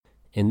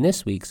In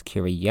this week's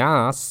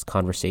Curi-YAAS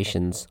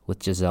Conversations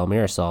with Giselle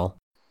Mirasol.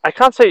 I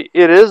can't say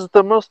it is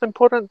the most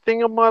important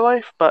thing in my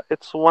life, but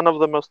it's one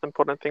of the most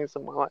important things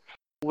in my life.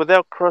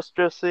 Without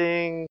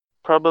cross-dressing,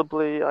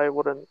 probably I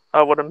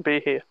wouldn't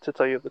be here, to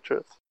tell you the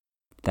truth.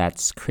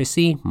 That's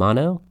Chrissy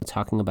Mano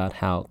talking about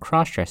how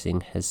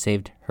cross-dressing has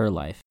saved her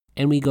life.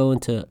 And we go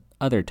into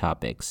other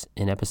topics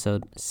in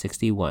episode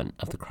 61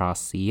 of the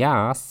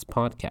Curi-YAAS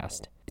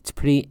podcast. It's a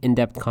pretty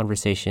in-depth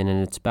conversation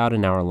and it's about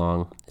an hour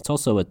long. It's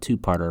also a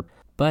two-parter,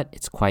 but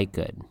it's quite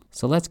good.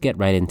 So let's get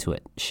right into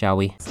it, shall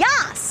we?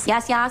 Yes!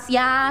 Yes, yes,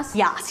 yes.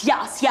 Yes,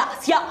 yes,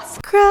 yes, yes.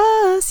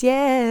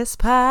 Cross-YAAS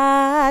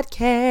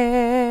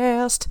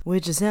podcast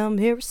with Giselle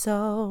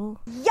Mirasol.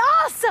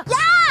 Yes!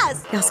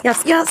 Yes! Yes,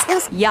 yes, yes,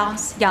 yes.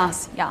 Yes,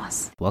 yes,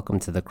 yes. Welcome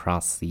to the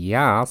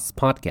Curi-YAAS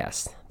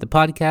podcast, the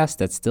podcast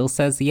that still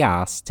says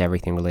yes to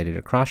everything related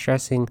to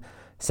cross-dressing,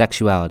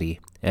 sexuality,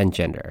 and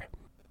gender.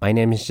 My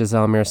name is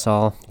Giselle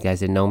Mirasol. You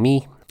guys didn't know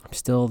me. I'm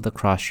still the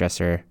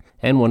cross-dresser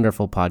and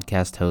wonderful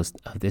podcast host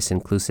of this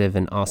inclusive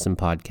and awesome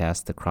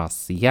podcast, the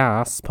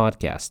Curi-YAAS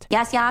podcast.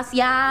 Yes, yes,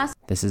 yes.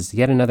 This is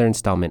yet another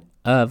installment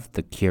of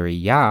the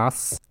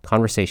Curi-YAAS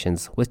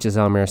Conversations with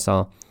Giselle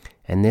Mirasol,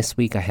 and this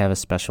week I have a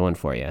special one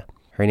for you.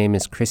 Her name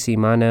is Chrissy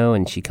Mano,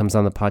 and she comes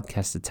on the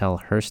podcast to tell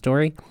her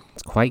story.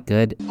 It's quite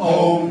good.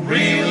 Oh,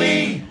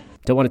 really?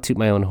 Don't want to toot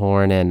my own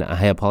horn, and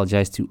I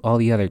apologize to all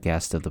the other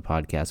guests of the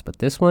podcast, but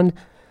this one,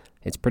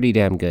 it's pretty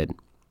damn good.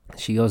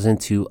 She goes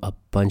into a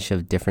bunch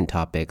of different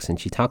topics, and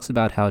she talks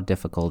about how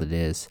difficult it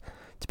is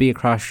to be a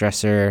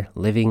cross-dresser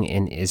living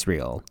in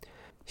Israel.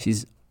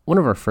 She's one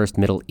of our first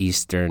Middle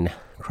Eastern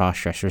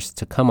cross-dressers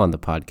to come on the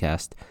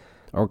podcast,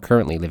 or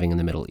currently living in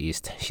the Middle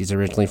East. She's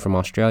originally from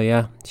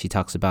Australia. She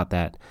talks about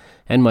that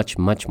and much,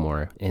 much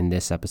more in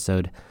this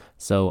episode.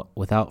 So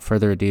without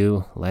further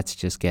ado, let's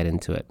just get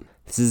into it.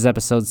 This is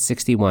episode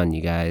 61, you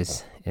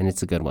guys, and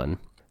it's a good one.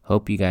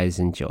 Hope you guys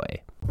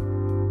enjoy.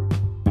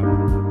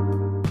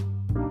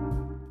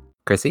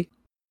 Chrissy?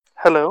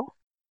 Hello?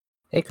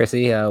 Hey,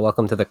 Chrissy.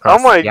 Welcome to the Oh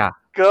my Yeah.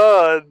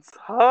 god!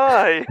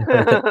 Hi!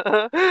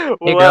 Hey,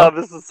 Wow, girl.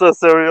 this is so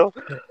surreal.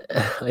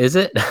 Is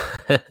it?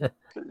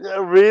 Yeah,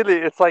 really,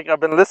 it's like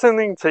I've been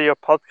listening to your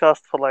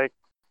podcast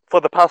for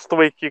the past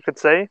week, you could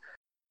say,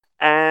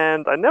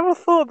 and I never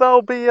thought that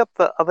I'll be at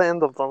the other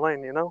end of the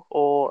line,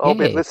 or I'll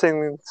be Yay.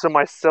 listening to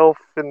myself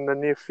in the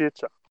near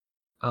future.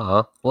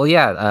 Oh, well,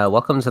 yeah.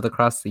 Welcome to the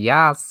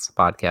Curi-YAAS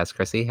podcast,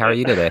 Chrissy. How are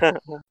you today?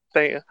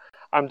 Thank you.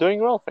 I'm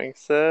doing well,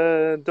 thanks.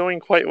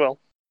 Doing quite well.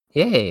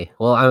 Yay.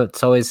 Well,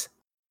 it's always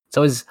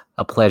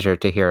a pleasure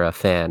to hear a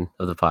fan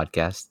of the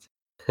podcast.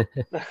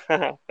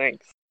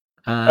 Thanks.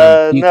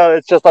 You- No,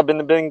 it's just I've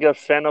been being a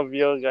fan of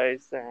your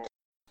guys, and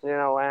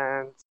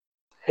and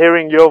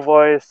hearing your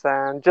voice,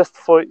 and just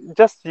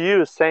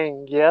you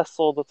saying yes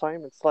all the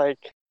time. It's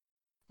like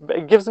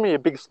it gives me a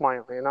big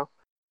smile,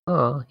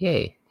 Oh,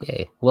 yay.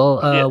 Well,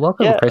 Yeah,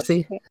 welcome, yes.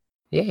 Chrissy.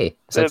 Yay.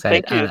 So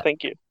excited.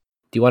 Thank you.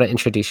 Do you want to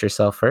introduce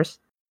yourself first?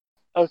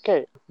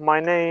 Okay, my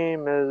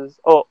name is.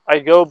 I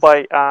go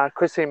by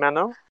Chrissy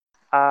Mano.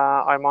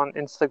 I'm on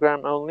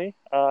Instagram only.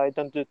 I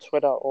don't do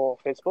Twitter or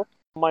Facebook.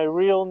 My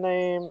real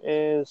name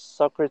is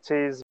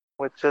Socrates,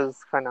 which is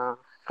kind of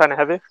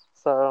heavy,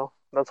 so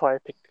that's why I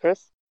picked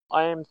Chris.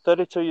 I am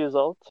 32 years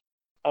old.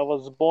 I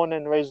was born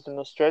and raised in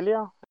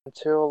Australia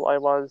until I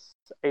was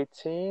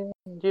 18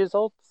 years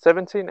old,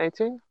 17,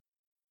 18.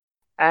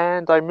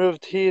 And I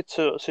moved here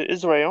to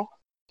Israel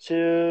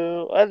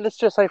to, let's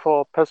just say,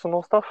 for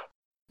personal stuff.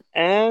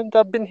 And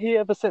I've been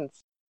here ever since.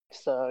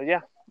 So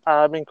yeah,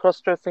 I've been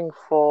cross-dressing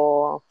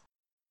for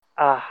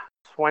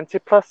 20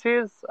 plus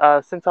years,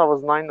 since I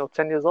was 9 or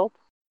 10 years old.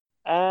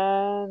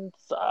 And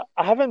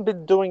I haven't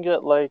been doing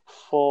it like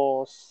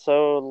for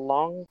so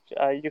long,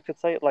 you could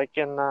say, like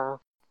in a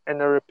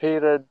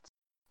repeated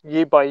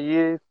year by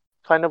year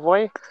kind of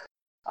way.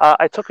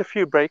 I took a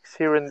few breaks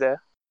here and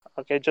there,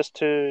 okay, just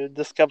to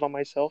discover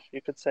myself,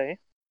 you could say.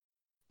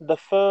 The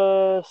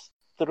first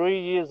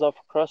 3 years of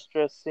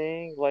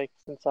cross-dressing, like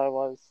since I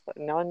was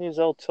 9 years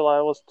old till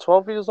I was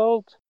 12 years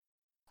old,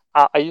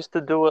 I used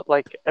to do it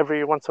like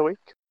every once a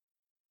week.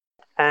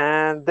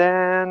 And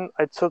then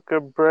I took a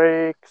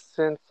break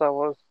since I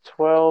was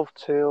 12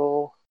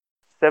 till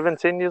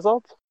 17 years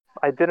old.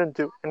 I didn't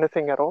do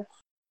anything at all.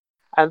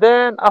 And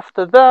then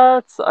after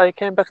that, I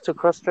came back to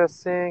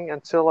cross-dressing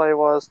until I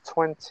was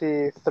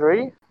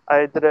 23.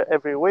 I did it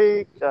every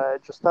week,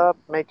 dressed up,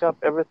 makeup,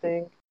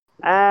 everything.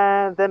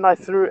 And then I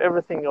threw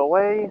everything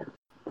away.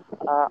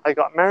 I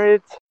got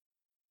married.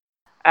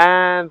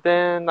 And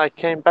then I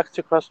came back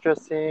to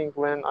cross-dressing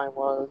when I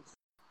was,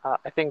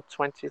 I think,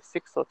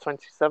 26 or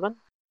 27.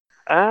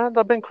 And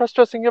I've been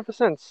cross-dressing ever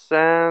since.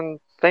 And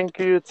thank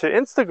you to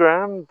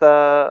Instagram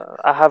that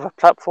I have a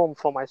platform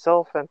for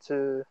myself and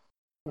to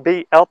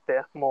be out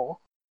there more.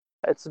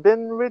 It's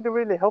been really,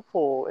 really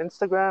helpful,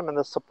 Instagram and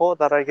the support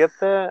that I get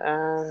there,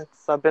 and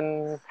I've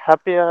been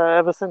happier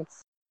ever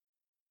since.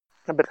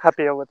 I've been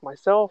happier with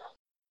myself,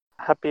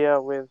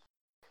 happier with,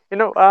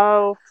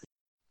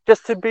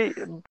 just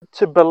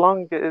to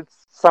belong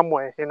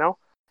somewhere,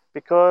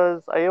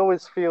 because I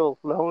always feel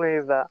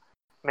lonely that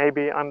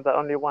maybe I'm the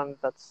only one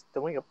that's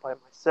doing it by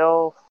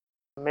myself.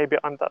 Maybe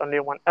I'm the only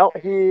one out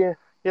here,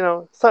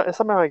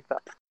 something like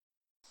that.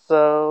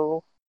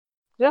 So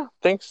yeah,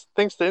 thanks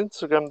to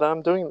Instagram that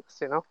I'm doing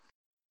this.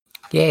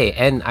 Yay.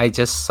 And I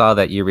just saw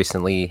that you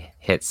recently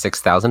hit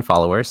 6,000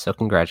 followers, so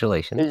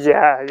congratulations.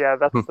 Yeah,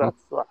 that's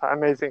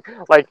amazing.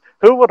 Like,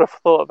 who would have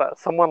thought that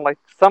someone like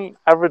some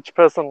average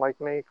person like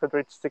me could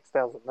reach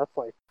 6,000? That's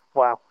like,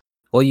 wow.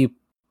 Well, you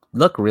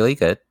look really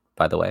good,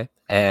 by the way,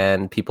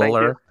 and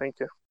Thank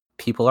you.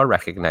 people are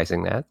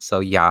recognizing that. So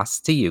yas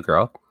to you,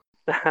 girl.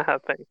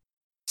 Thanks.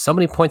 So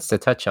many points to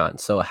touch on.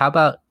 So how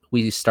about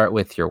we start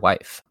with your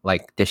wife?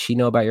 Like, does she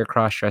know about your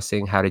cross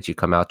dressing? How did you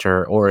come out to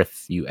her? Or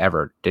if you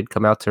ever did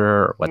come out to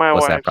her, or what My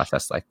was that wife.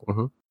 process like?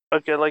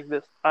 Okay, like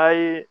this.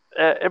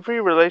 Every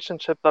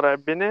relationship that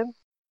I've been in,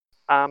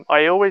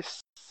 I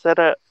always set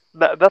it.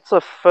 That's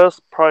the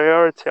first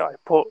priority I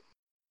put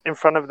in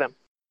front of them.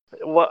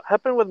 What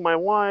happened with my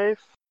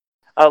wife?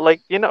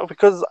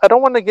 Because I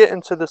don't want to get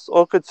into this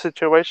awkward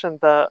situation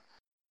that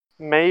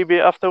maybe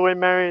after we're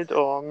married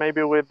or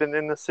maybe we've been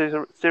in a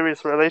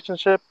serious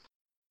relationship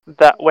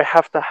that we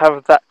have to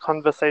have that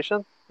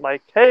conversation.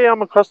 Like, hey,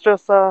 I'm a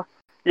crossdresser.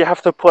 You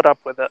have to put up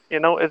with it.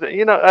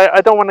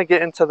 I don't want to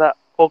get into that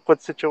awkward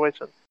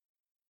situation.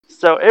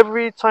 So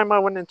every time I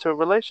went into a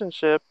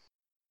relationship,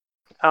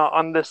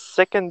 on the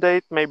second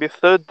date, maybe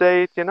third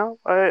date,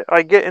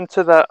 I get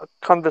into that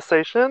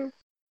conversation,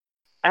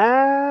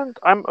 and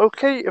I'm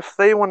okay if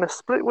they want to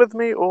split with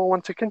me or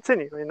want to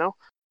continue,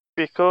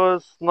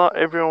 because not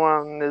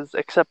everyone is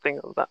accepting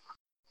of that.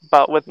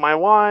 But with my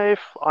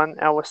wife, on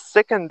our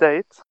second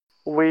date,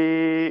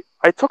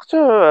 I talked to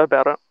her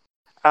about it.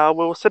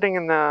 We were sitting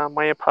in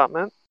my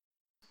apartment,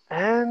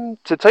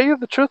 and to tell you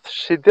the truth,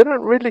 she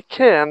didn't really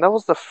care, and that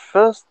was the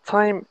first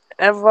time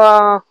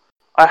ever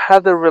I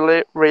had a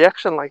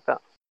reaction like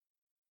that.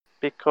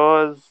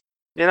 Because,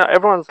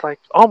 everyone's like,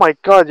 oh my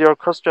god, you're a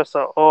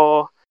crossdresser,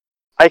 or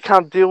I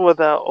can't deal with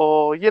that,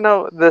 or,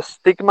 the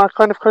stigma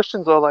kind of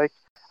questions, or like,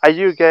 are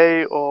you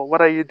gay, or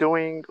what are you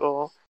doing,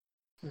 or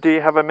do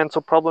you have a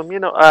mental problem?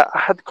 I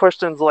had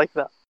questions like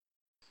that.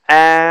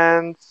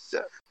 And,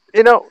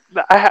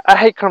 I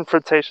hate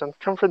confrontation.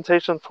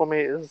 Confrontation for me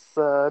is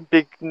a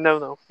big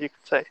no-no, you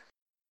could say.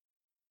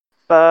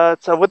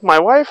 But with my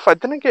wife, I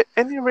didn't get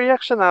any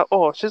reaction at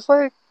all. She's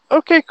like,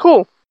 okay,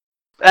 cool.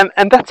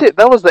 And that's it.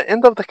 That was the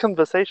end of the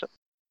conversation.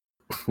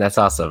 That's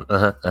awesome.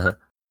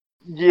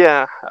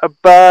 Yeah,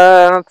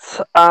 but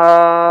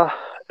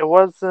it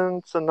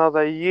wasn't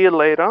another year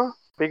later.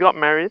 We got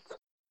married.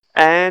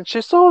 And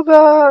she saw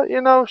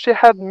that, she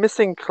had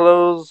missing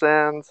clothes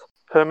and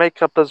her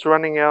makeup is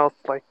running out,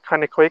 like,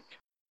 kind of quick.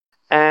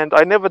 And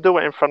I never do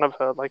it in front of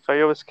her. Like,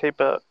 I always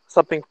keep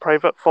something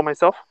private for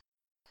myself.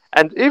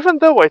 And even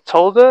though I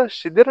told her,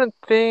 she didn't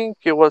think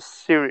it was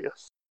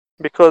serious.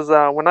 Because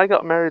when I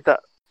got married at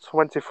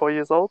 24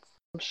 years old,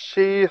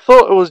 she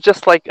thought it was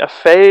just like a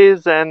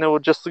phase and it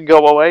would just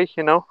go away.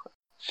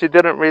 She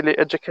didn't really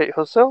educate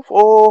herself,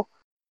 or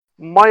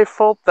my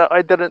fault that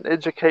I didn't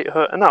educate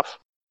her enough.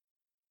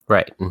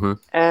 Right.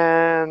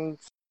 And,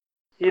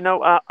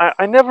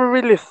 I never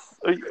really,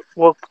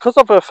 well, because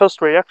of her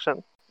first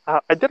reaction,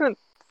 I didn't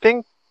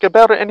think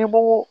about it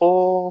anymore,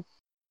 or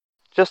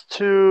just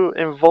to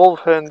involve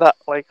her in that.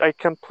 Like, I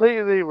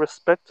completely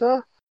respect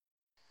her.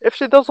 If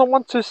she doesn't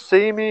want to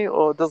see me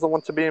or doesn't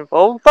want to be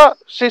involved, but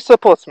she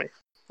supports me,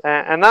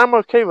 and I'm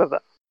okay with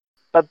that.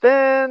 But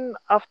then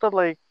after,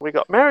 like, we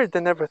got married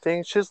and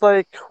everything, she's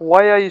like,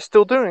 "Why are you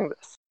still doing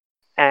this?"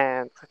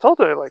 And I told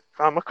her, like,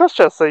 I'm a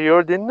crossdresser. You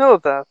already know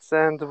that,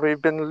 and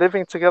we've been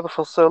living together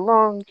for so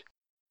long.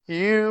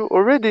 You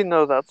already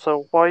know that,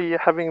 so why are you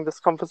having this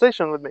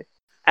conversation with me?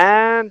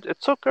 And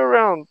it took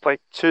around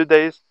like 2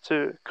 days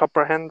to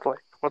comprehend,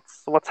 like,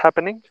 what's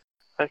happening.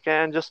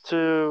 Okay, and just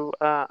to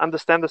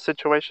understand the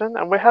situation.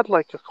 And we had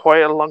like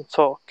quite a long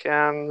talk.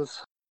 And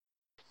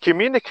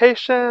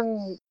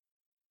communication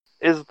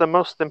is the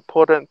most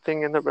important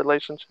thing in a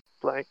relationship.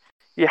 Like,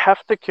 you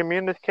have to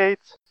communicate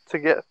to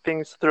get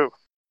things through.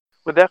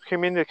 Without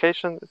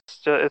communication,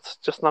 it's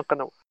just not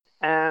gonna work.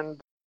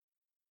 And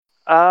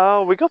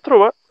we got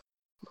through it.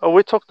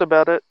 We talked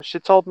about it. She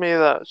told me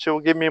that she will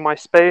give me my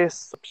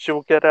space. She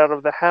will get out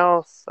of the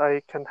house.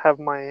 I can have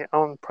my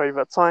own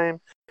private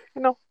time.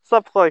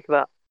 Stuff like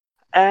that.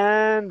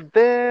 And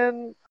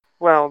then,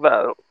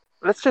 well,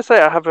 let's just say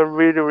I have a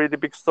really, really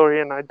big story,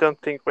 and I don't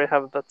think we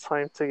have the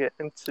time to get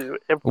into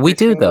every We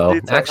do, single though.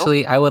 detail.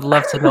 Actually, I would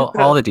love to know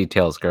all the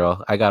details,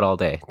 girl. I got all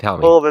day. Tell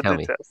me. All the Tell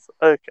me. details.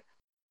 Okay.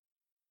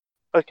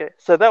 Okay,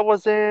 so that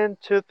was in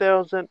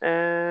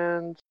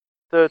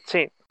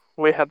 2013.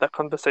 We had that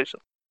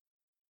conversation.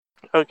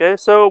 Okay,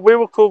 so we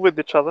were cool with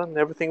each other, and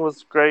everything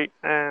was great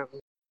and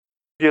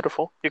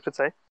beautiful, you could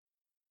say.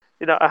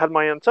 I had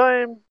my own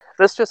time.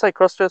 Let's just say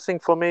cross-dressing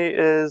for me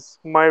is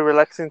my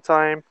relaxing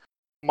time,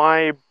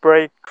 my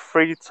break,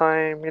 free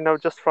time,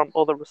 just from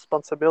all the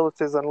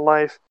responsibilities in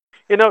life.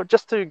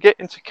 Just to get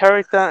into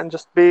character and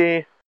just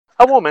be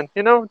a woman,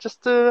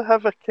 just to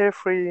have a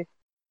carefree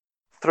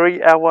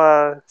 3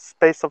 hour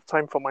space of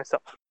time for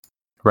myself.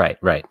 Right,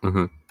 right.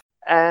 Mm-hmm.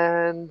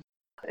 And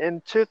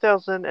in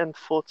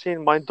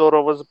 2014, my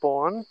daughter was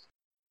born.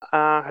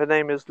 Her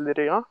name is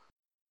Lydia.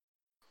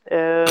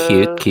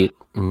 Cute, cute.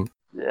 Mm-hmm.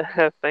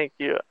 Yeah, thank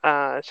you.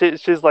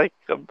 She's like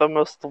the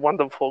most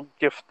wonderful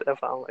gift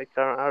ever. Like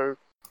I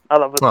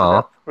love her to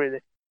Aw. death,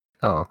 really.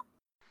 Oh.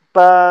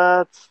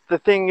 But the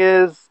thing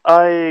is,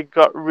 I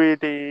got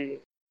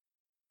really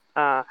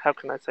how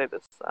can I say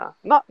this?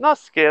 Not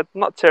scared,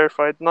 not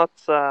terrified, not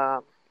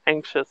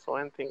anxious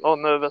or anything, or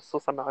nervous or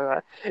something like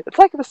that. It's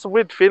like this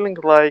weird feeling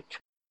like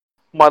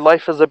my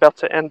life is about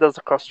to end as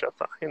a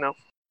crossdresser, you know.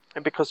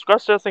 And because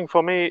crossdressing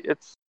for me,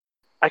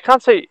 I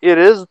can't say it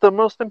is the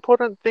most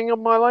important thing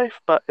in my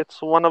life, but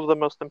it's one of the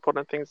most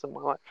important things in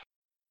my life.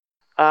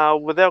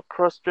 Without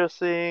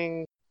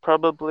cross-dressing,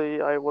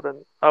 probably I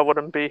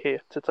wouldn't be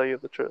here, to tell you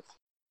the truth.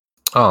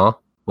 Oh.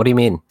 What do you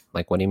mean?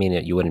 Like, what do you mean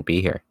that you wouldn't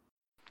be here?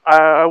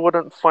 I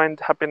wouldn't find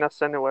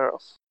happiness anywhere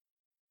else.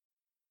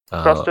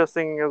 Oh.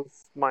 Cross-dressing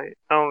is my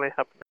only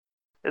happiness.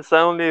 It's the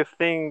only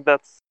thing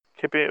that's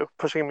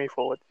pushing me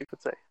forward, you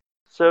could say.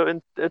 So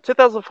in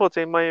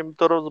 2014, my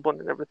daughter was born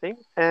and everything,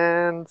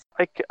 and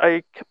I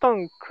kept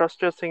on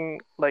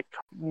cross-dressing like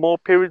more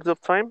periods of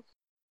time.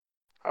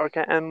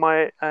 Okay, and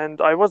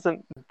I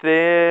wasn't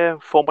there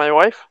for my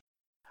wife.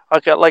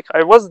 Okay, like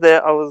I was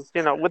there, I was,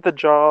 with the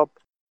job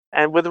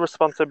and with the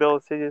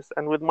responsibilities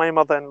and with my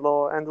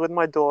mother-in-law and with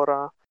my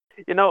daughter.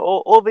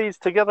 All these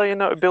together,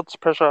 it builds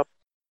pressure up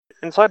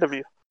inside of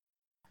you.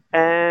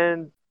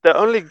 And the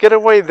only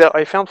getaway that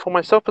I found for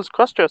myself is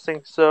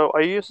cross-dressing. So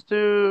I used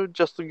to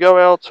just go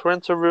out,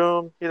 rent a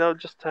room,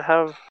 just to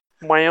have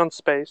my own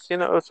space.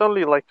 It's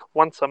only like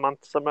once a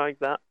month, something like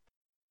that.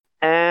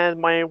 And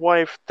my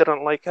wife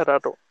didn't like it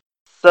at all.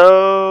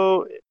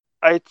 So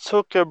I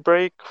took a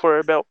break for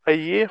about a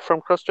year from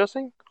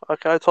cross-dressing.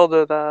 Okay, I told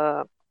her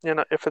that,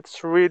 if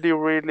it's really,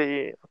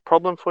 really a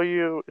problem for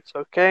you, it's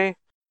okay.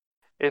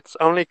 It's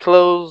only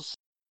clothes.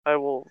 I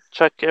will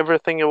check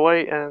everything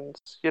away and,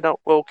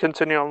 we'll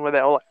continue on with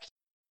our lives.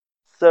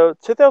 So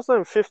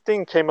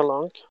 2015 came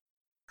along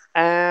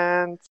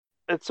and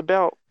it's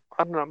about,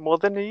 I don't know, more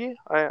than a year.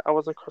 I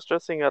wasn't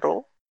cross-dressing at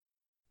all.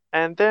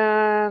 And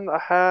then I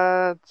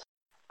had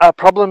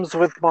problems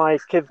with my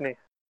kidney.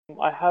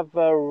 I have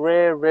a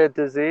rare, rare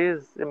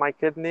disease in my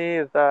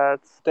kidney that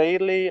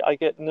daily I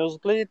get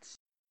nosebleeds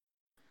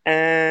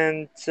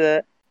and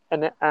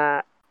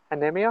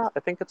anemia, I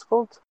think it's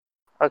called.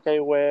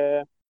 Okay,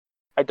 where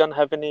I don't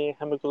have any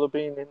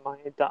hemoglobin in my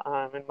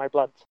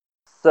blood.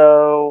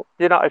 So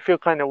I feel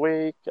kind of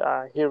weak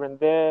here and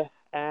there,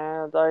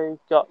 and I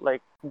got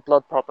like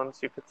blood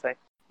problems, you could say.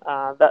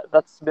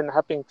 That's been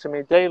happening to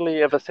me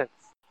daily ever since.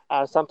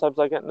 Sometimes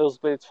I get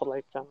nosebleeds for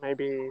like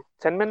maybe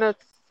 10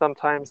 minutes,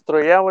 sometimes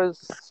 3 hours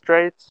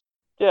straight.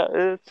 Yeah,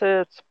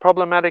 it's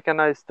problematic,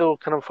 and I still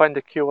can't find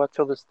a cure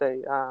till this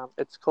day.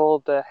 It's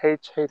called the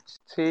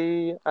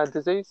HHT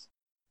disease.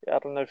 Yeah, I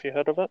don't know if you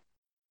heard of it.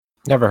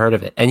 Never heard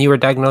of it. And you were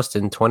diagnosed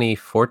in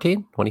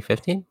 2014,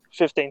 2015?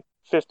 15,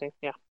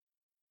 yeah.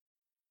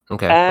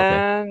 Okay, okay.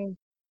 And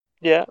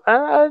yeah,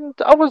 and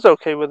I was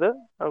okay with it.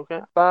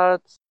 Okay,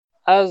 but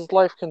as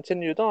life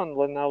continued on,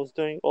 when I was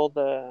doing all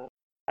the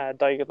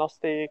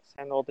diagnostics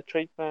and all the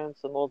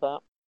treatments and all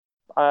that,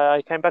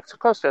 I came back to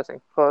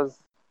cross-dressing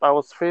because I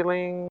was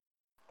feeling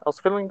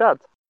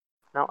bad.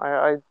 Now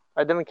I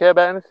didn't care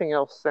about anything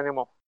else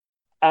anymore.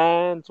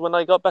 And when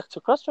I got back to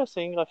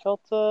cross-dressing, I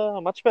felt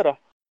much better.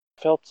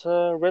 Felt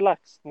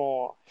relaxed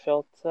more.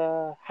 Felt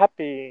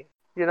happy.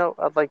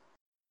 Like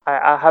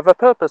I have a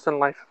purpose in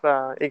life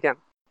again.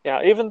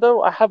 Yeah, even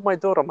though I have my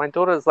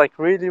daughter is like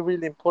really,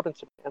 really important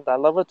to me, and I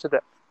love her to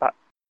death. But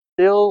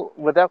still,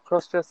 without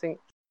cross-dressing,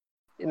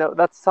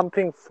 that's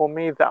something for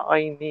me that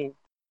I need.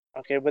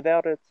 Okay,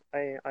 without it,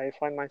 I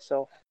find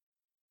myself,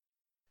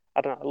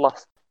 I don't know,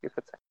 lost, you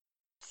could say.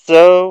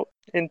 So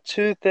in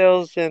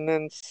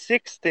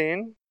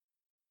 2016,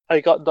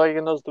 I got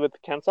diagnosed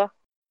with cancer,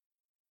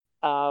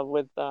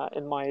 with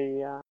in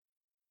my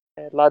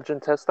large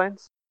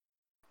intestines.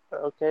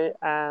 Okay,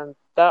 and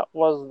that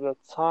was the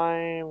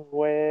time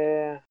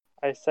where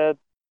I said,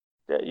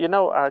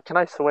 can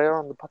I swear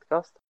on the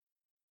podcast?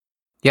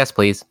 Yes,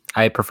 please.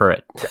 I prefer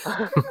it.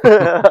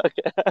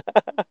 Okay.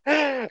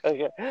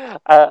 Okay.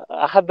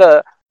 I had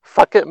the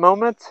fuck it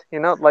moment,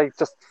 like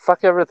just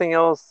fuck everything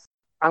else.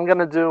 I'm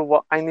gonna do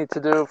what I need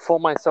to do for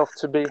myself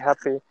to be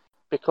happy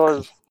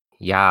because I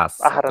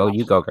Yes. had Go, enough.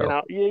 you go,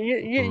 girl. Hmm.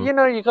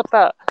 You got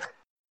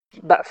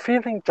that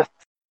feeling. Just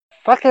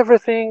fuck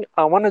everything.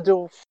 I want to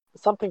do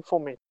something for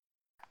me.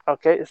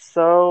 Okay,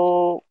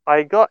 so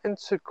I got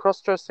into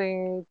cross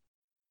dressing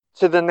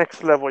to the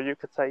next level, you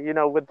could say.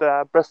 With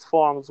the breast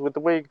forms, with the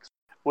wigs,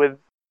 with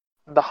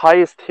the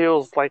highest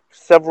heels, like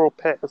several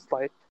pairs.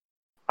 Like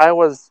I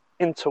was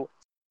into it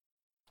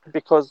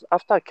because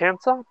after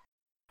cancer,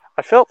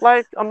 I felt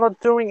like I'm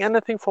not doing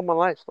anything for my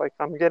life. Like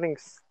I'm getting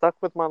stuck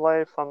with my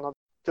life. I'm not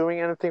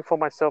doing anything for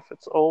myself.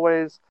 It's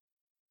always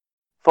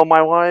for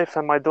my wife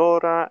and my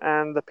daughter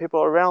and the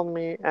people around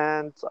me,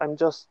 and I'm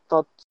just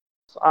not.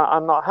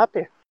 I'm not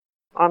happy.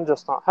 I'm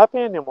just not happy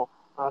anymore.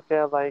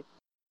 Okay, like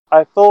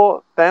I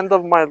thought the end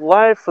of my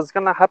life was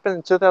gonna happen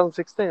in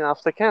 2016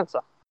 after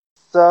cancer.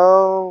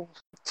 So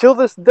till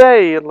this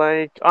day,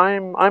 like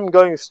I'm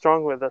going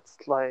strong with it.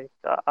 Like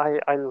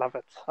I love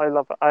it. I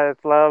love it. I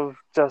love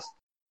just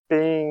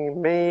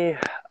being me.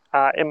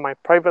 In my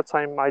private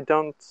time, I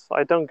don't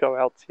go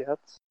out yet.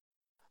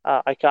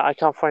 I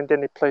can't find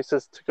any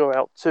places to go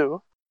out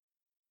to.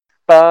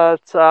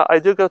 But I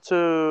do go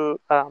to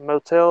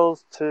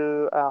motels,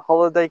 to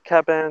holiday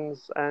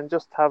cabins, and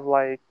just have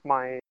like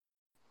my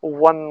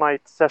one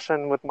night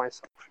session with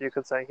myself, you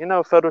could say.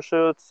 Photo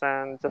shoots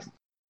and just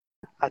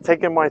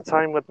taking my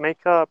time with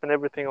makeup and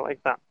everything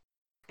like that.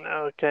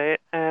 Okay,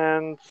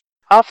 and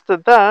after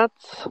that,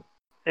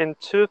 in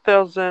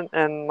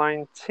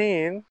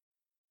 2019,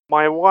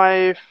 my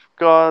wife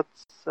got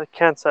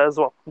cancer as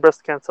well,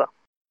 breast cancer.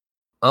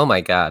 Oh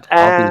my God.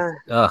 All these. And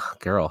Ugh,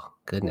 girl.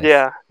 Goodness.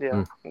 yeah, yeah,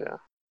 Mm. yeah.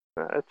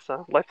 It's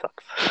life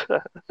sucks.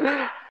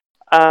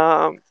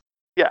 um,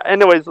 yeah.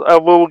 Anyways, we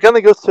were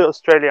gonna go to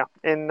Australia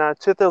in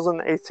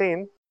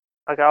 2018.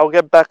 Okay, I'll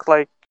get back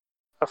like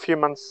a few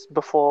months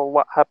before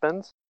what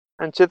happened.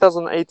 In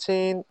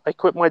 2018, I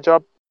quit my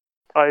job.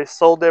 I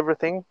sold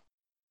everything,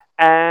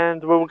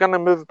 and we were gonna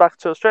move back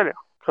to Australia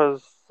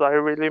because I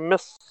really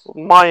miss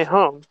my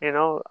home.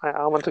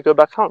 I want to go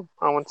back home.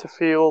 I want to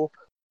feel.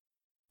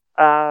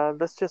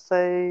 Let's just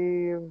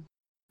say,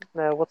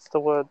 what's the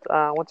word?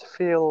 I want to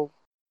feel.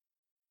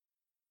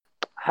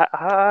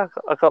 I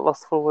got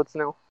lost for words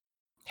now.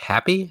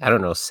 Happy? I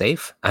don't know.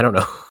 Safe? I don't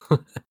know.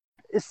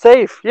 It's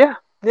safe, yeah,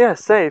 yeah,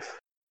 safe.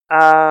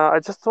 I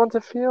just want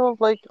to feel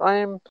like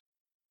I'm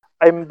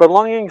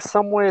belonging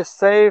somewhere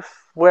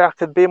safe where I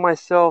could be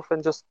myself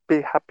and just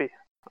be happy.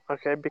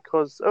 Okay,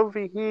 because over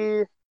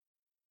here,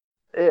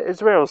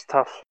 Israel's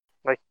tough.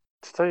 Like,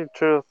 to tell you the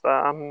truth,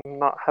 I'm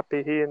not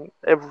happy here in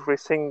every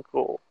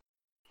single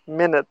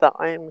minute that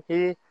I'm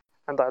here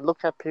and I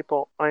look at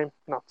people, I'm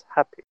not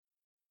happy.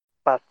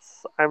 But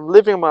I'm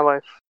living my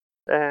life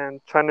and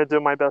trying to do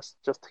my best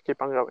just to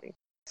keep on going.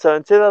 So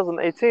in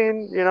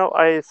 2018,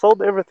 I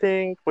sold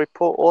everything. We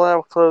put all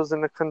our clothes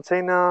in a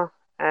container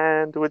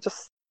and we're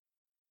just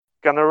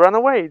gonna run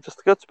away,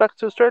 just go back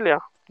to Australia.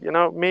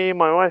 Me,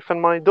 my wife,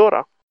 and my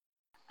daughter.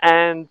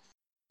 And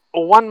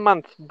 1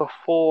 month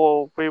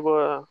before we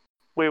were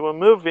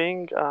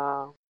moving,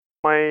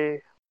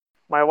 my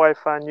my wife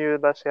knew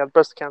that she had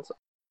breast cancer.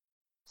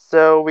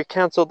 So we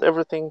cancelled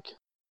everything.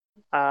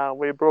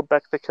 We brought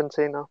back the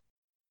container,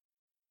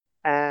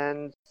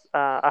 and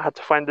I had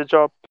to find a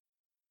job.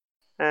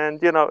 And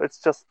it's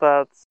just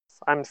that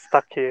I'm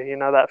stuck here.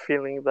 That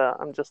feeling that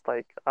I'm just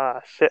like,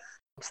 shit,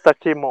 I'm stuck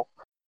here more.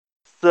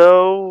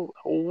 So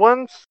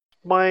once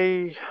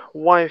my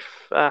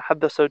wife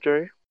had the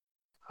surgery,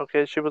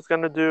 okay, she was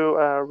gonna do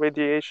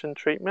radiation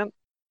treatment.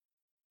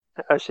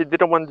 She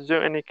didn't want to do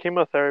any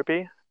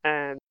chemotherapy,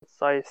 and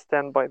I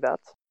stand by that.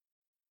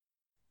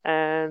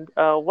 And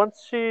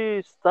once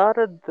she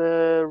started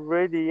the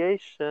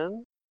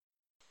radiation,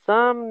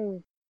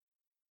 some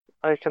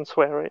I can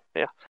swear, right?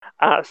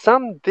 Yeah,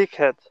 some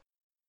dickhead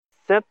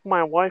sent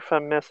my wife a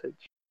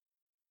message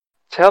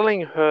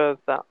telling her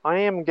that I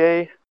am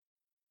gay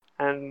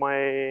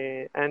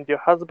and your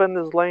husband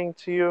is lying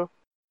to you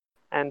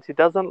and he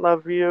doesn't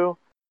love you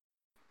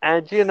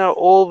and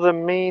all the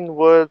mean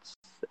words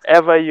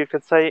ever you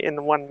could say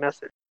in one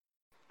message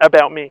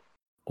about me.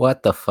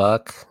 What the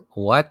fuck?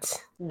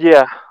 What?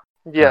 Yeah,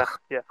 yeah, Ugh.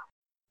 yeah.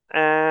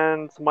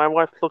 And my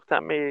wife looked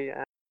at me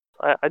and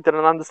I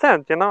didn't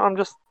understand.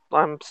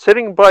 I'm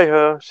sitting by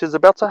her. She's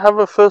about to have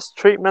her first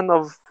treatment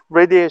of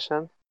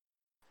radiation.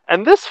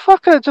 And this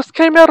fucker just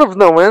came out of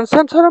nowhere and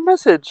sent her a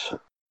message.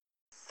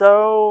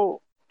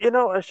 So,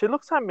 she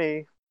looks at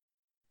me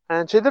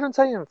and she didn't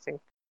say anything.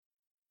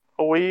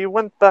 We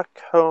went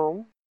back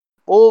home.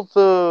 All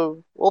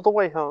the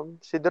way home,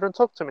 she didn't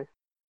talk to me.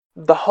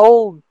 The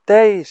whole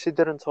day she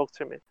didn't talk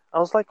to me. I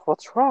was like,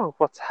 "What's wrong?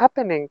 What's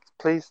happening?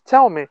 Please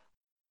tell me."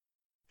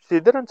 She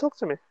didn't talk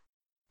to me.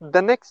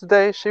 The next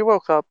day she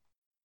woke up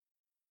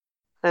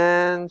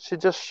and she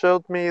just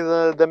showed me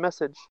the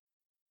message.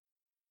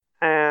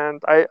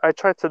 And I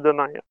tried to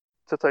deny it,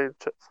 to tell you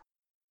the truth.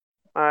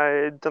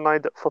 I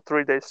denied it for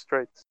 3 days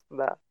straight.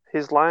 That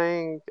he's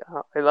lying.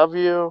 I love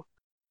you,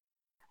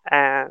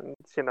 and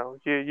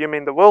you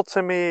mean the world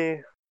to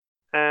me,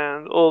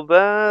 and all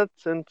that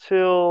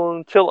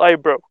until I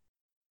broke.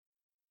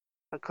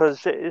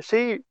 Because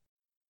it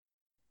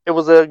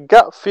was a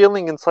gut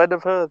feeling inside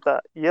of her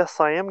that yes,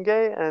 I am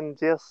gay, and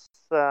yes,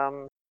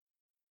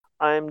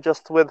 I'm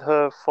just with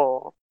her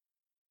for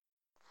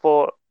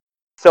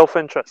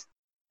self-interest,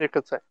 you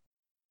could say.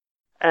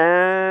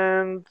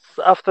 And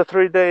after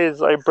 3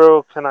 days, I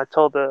broke, and I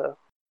told her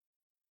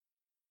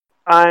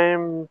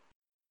I'm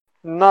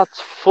not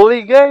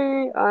fully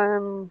gay.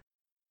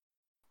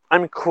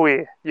 I'm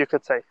queer, you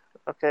could say.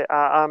 Okay,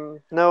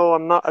 no,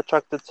 I'm not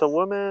attracted to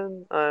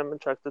women. I'm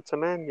attracted to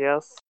men,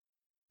 yes,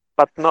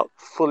 but not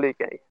fully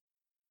gay.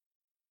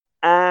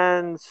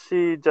 And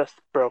she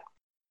just broke.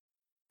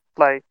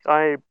 Like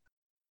I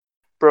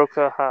broke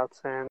her heart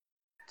and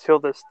till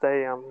this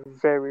day, I'm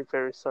very,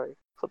 very sorry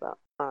for that.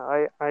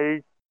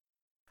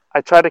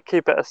 I try to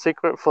keep it a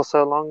secret for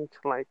so long,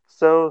 like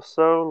so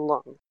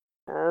long,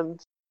 and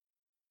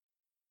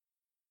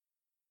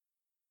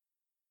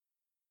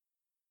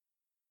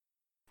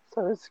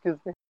so excuse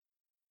me.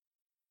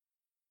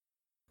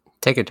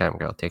 Take your time,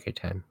 girl. Take your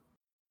time.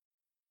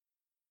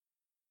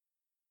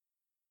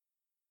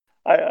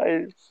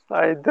 I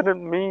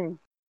didn't mean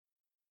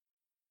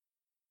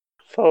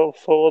for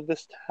all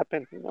this to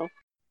happen, you know.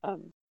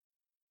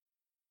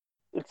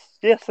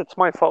 It's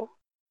my fault.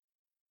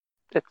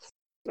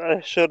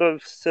 I should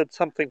have said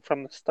something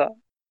from the start,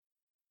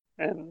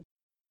 and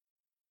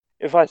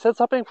if I said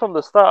something from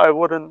the start,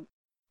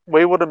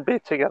 we wouldn't be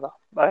together.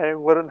 I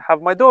wouldn't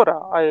have my daughter.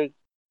 I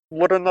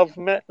wouldn't have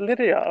met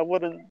Lydia. I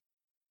wouldn't.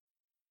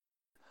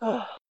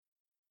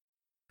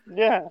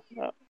 Yeah,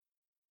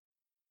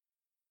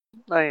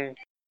 I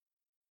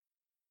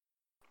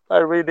I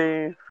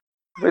really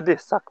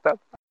sucked up.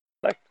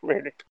 Like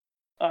really,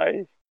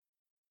 I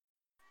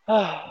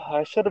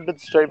I should have been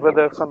straight with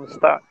her from the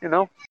start. You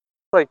know,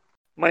 like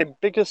my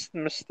biggest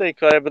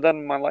mistake I ever done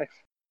in my life.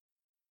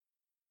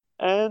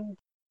 And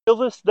till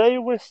this day,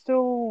 we're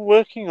still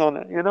working on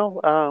it. You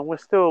know, we're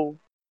still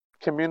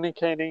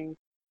communicating.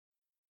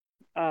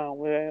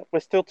 We're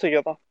still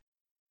together,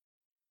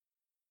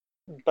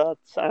 but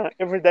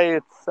every day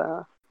it's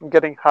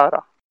getting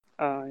harder.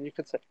 You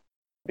could say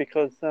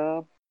because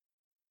uh,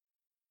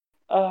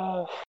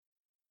 I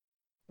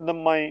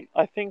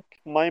think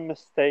my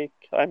mistake.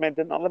 I made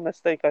another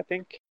mistake. I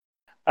think,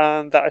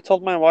 and that I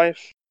told my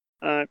wife,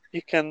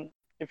 you can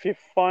if you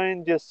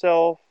find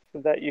yourself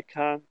that you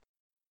can.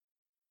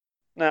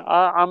 Now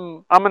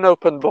I'm an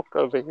open book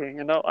over here.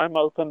 You know, I'm an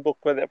open book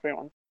with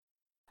everyone,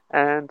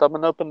 and I'm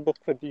an open book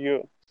with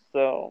you.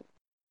 So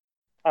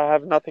I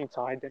have nothing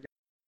to hide in it.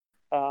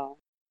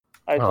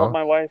 I told Oh.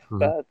 my wife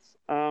that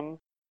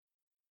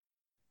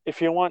if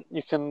you want,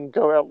 you can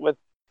go out with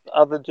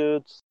other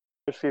dudes.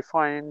 If you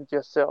find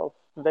yourself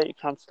that you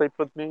can't sleep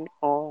with me,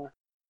 or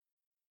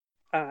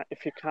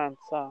if you can't,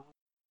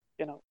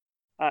 you know,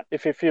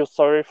 if you feel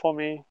sorry for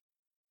me,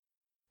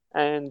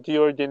 and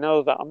you already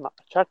know that I'm not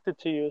attracted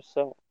to you,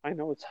 so I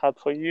know it's hard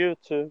for you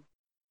to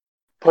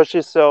push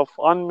yourself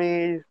on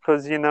me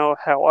because you know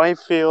how I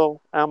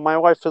feel. And my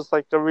wife is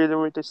like a really,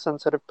 really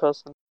sensitive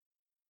person,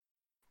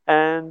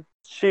 and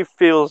she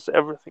feels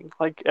everything,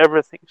 like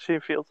everything. She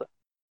feels it.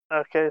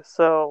 Okay,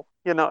 so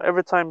you know,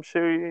 every time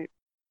she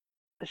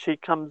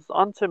comes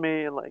onto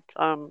me, like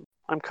I'm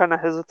kind of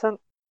hesitant.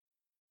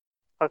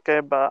 Okay,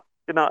 but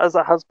you know, as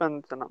a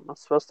husband, you know, I'm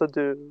supposed to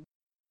do.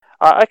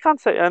 I can't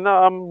say. I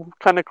know I'm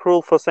kind of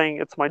cruel for saying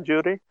it's my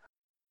duty,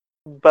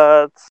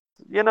 but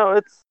you know,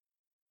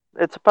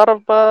 it's a part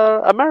of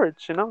a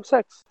marriage. You know,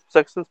 sex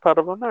is part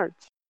of a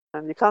marriage,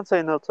 and you can't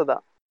say no to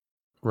that.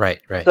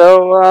 Right, right.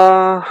 So,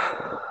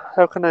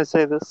 how can I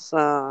say this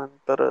in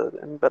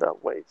better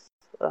ways?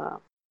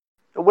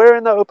 We're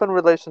in an open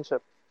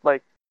relationship.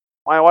 Like,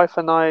 my wife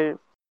and I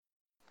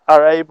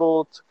are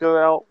able to go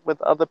out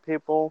with other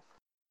people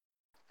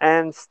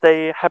and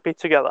stay happy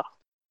together,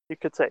 you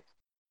could say,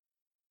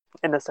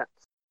 in a sense.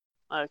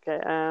 Okay,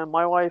 and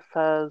my wife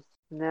has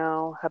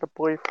now had a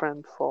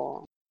boyfriend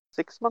for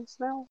 6 months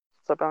now,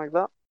 something like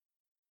that.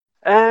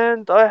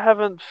 And I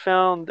haven't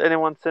found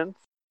anyone since.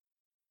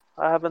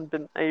 I haven't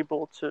been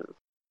able to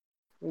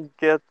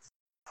get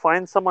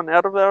find someone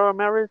out of our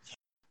marriage,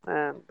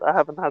 and I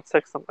haven't had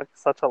sex in like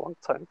such a long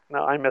time.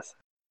 No, I miss it.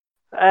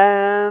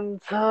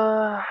 And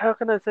how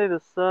can I say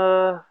this?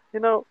 You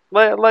know,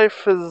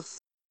 life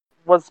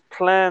was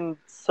planned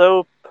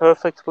so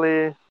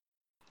perfectly,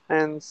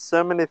 and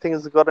so many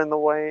things got in the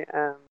way,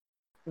 and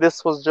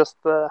this was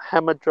just the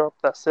hammer drop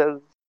that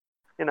says,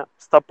 you know,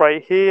 stop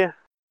right here.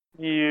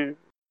 You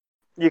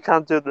you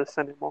can't do this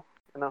anymore.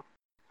 You know.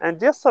 And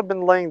yes, I've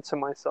been lying to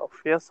myself.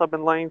 Yes, I've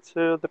been lying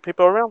to the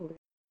people around me,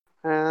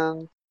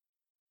 and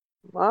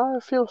I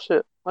feel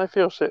shit. I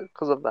feel shit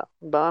because of that.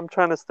 But I'm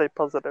trying to stay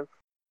positive.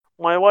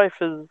 My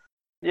wife is,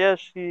 yeah,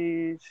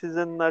 she's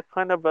in a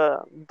kind of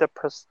a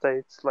depressed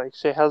state. Like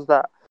she has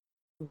that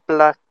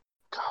black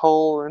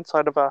hole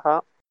inside of her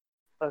heart.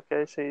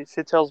 Okay,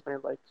 she tells me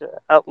like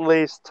at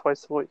least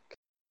twice a week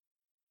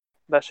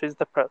that she's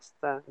depressed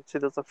and she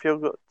doesn't feel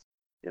good.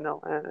 You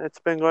know, and it's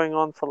been going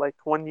on for like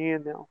 1 year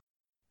now.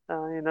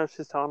 You know,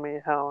 she's telling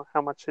me how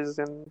much she's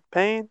in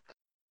pain.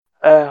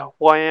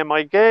 Why am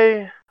I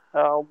gay?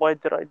 Why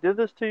did I do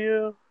this to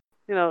you?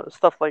 You know,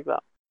 stuff like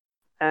that.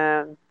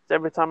 And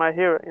every time I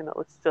hear it, you know,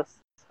 it's just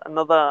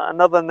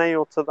another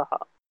nail to the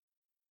heart.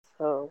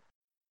 So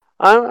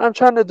I'm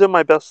trying to do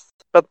my best,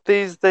 but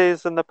these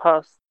days, in the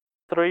past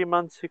 3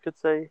 months, you could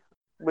say,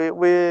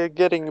 we're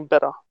getting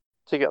better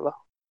together.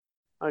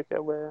 Okay,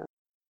 we're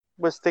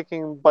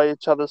sticking by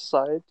each other's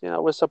side. You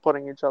know, we're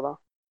supporting each other.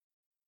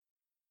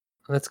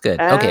 That's good.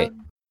 Okay.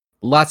 And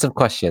Lots of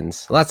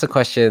questions,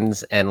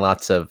 and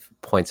lots of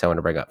points I want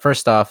to bring up.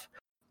 First off,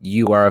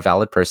 you are a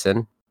valid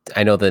person.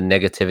 I know the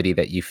negativity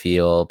that you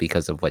feel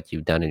because of what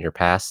you've done in your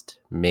past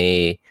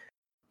may,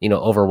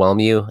 overwhelm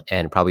you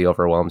and probably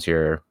overwhelms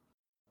your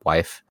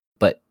wife.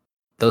 But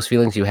those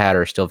feelings you had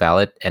are still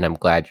valid, and I'm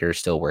glad you're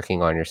still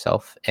working on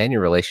yourself and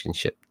your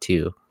relationship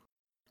too.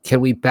 Can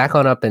we back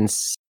on up and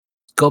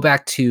go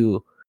back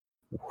to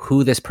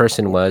who this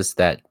person was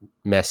that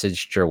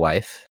messaged your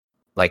wife,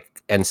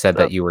 like, and said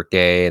that you were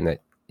gay and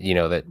that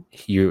that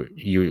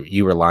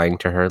you were lying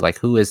to her? Like,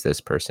 who is this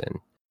person?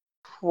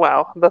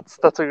 Wow, that's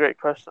a great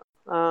question.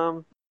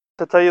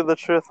 To tell you the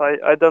truth,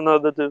 I don't know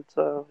the dude.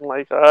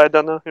 I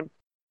don't know him,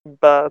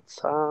 but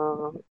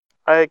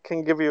I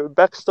can give you a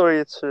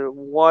backstory to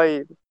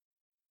why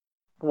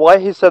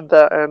he said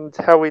that and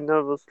how he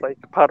knows like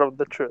part of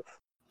the truth.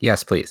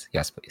 Yes, please.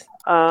 Yes, please.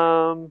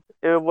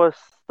 It was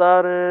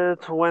started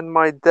when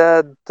my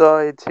dad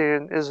died here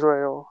in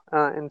Israel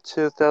in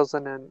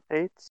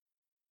 2008.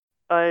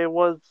 I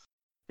was,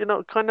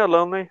 kind of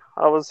lonely.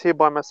 I was here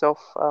by myself.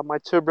 My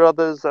two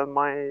brothers and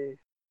my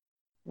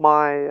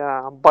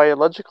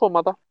biological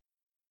mother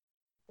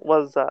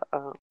was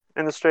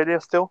in Australia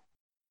still,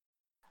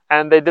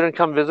 and they didn't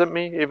come visit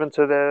me even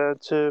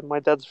to my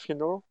dad's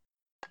funeral.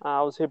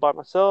 I was here by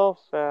myself,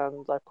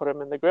 and I put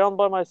him in the ground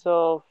by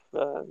myself,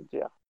 and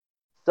yeah.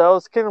 So I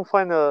was kind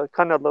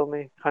of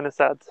lonely, kind of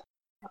sad.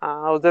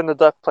 I was in a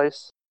dark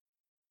place,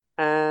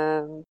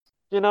 and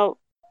you know,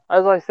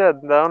 as I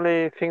said, the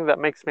only thing that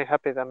makes me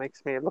happy, that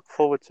makes me look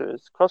forward to,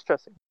 is cross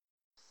dressing.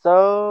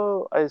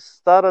 So I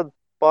started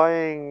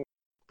buying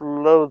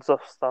loads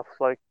of stuff,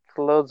 like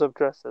loads of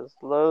dresses,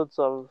 loads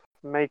of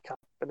makeup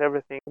and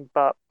everything.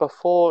 But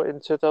before, in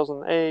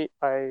 2008,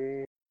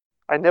 I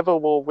never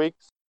wore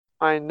wigs.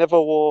 I never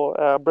wore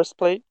a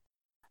breastplate,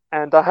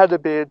 and I had a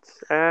beard.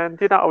 And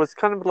I was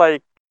kind of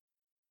like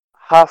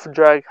half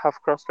drag, half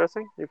cross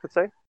dressing, you could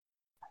say.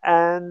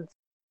 And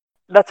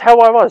that's how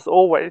I was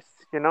always.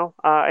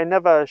 I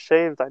never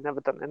shaved. I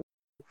never done anything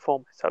for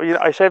myself.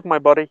 I shaved my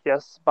body,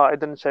 yes, but I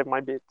didn't shave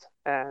my beard.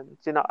 And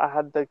I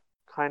had the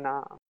kind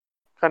of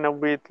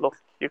weird look,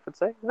 you could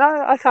say. No,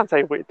 I can't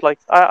say weird. Like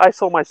I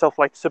saw myself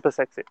like super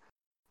sexy,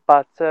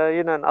 but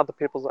in other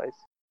people's eyes.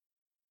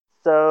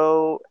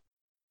 So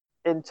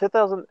in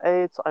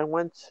 2008, I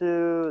went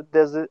to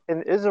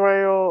in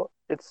Israel.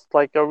 It's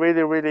like a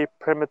really, really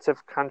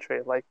primitive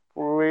country, like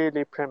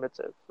really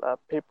primitive.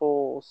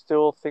 People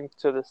still think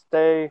to this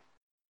day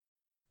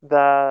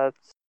that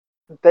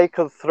they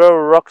could throw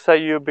rocks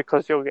at you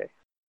because you're gay,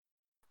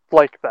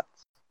 like that.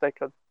 They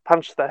could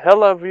punch the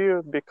hell out of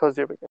you because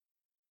you're gay.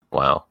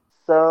 Wow.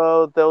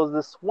 So there was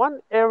this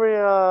one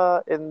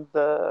area in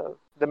the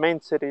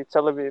main city,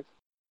 Tel Aviv,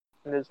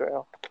 in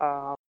Israel.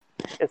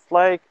 It's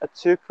like a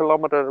 2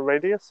 kilometer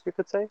radius, you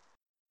could say.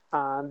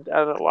 And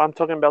I'm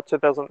talking about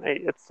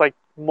 2008. It's like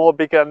more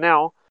bigger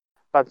now,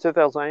 but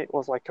 2008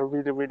 was like a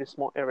really, really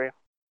small area.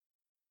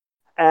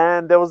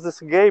 And there was this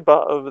gay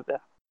bar over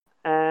there.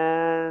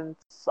 And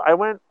I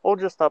went all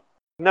dressed up,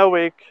 no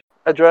wig,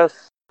 a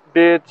dress,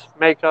 beard,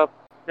 makeup,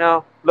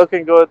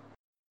 looking good,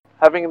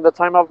 having the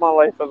time of my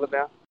life over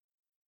there.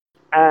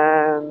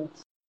 And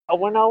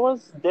when I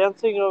was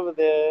dancing over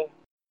there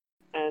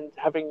and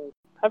having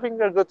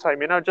a good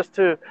time, just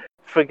to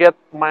forget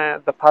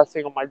the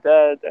passing of my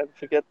dad and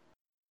forget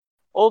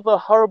all the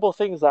horrible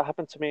things that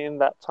happened to me in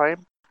that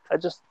time, I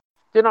just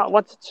I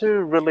wanted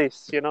to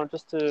release,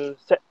 just to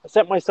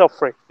set myself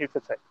free, you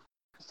could say.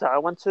 So I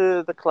went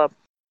to the club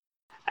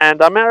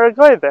and I met a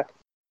guy there.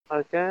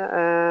 Okay,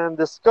 and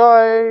this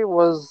guy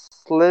was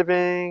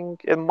living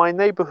in my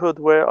neighborhood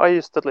where I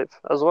used to live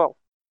as well.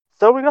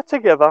 So we got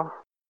together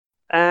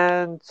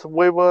and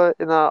we were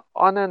in a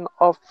on and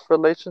off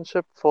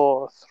relationship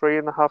for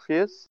 3.5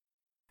 years.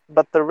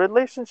 But the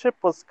relationship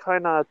was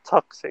kind of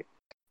toxic.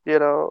 He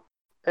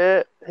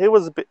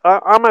was.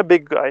 I'm a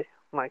big guy.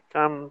 Like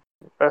I'm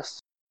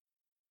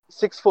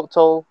 6 foot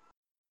tall.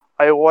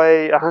 I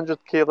weigh 100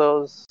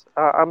 kilos.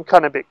 I'm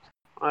kind of big.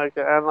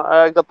 Okay, and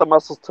I got the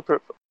muscles to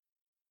prove it.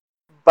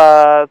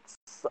 But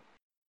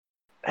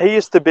he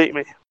used to beat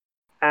me,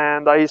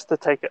 and I used to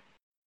take it.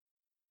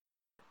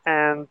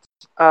 And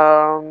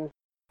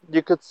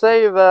you could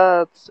say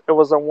that it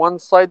was a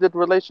one-sided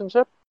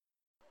relationship,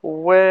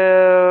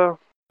 where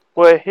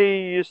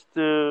he used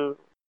to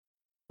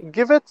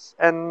give it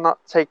and not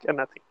take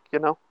anything. You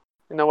know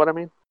what I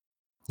mean?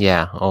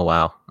 Yeah. Oh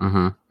wow.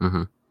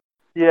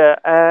 Yeah,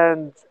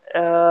 and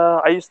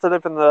I used to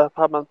live in the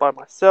apartment by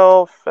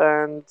myself,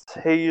 and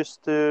he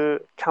used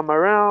to come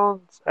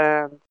around,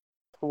 and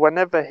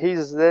whenever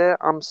he's there,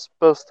 I'm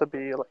supposed to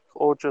be like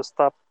all dressed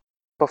up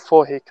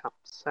before he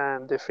comes,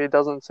 and if he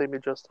doesn't see me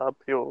dressed up,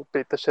 he'll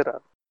beat the shit out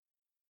of me.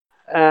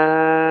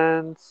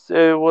 And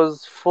it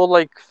was for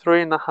like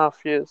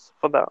 3.5 years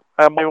for that.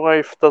 And my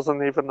wife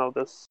doesn't even know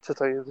this, to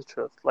tell you the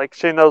truth. Like,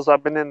 she knows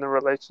I've been in a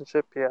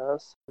relationship,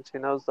 yes. And she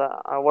knows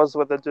that I was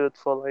with a dude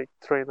for like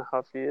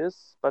 3.5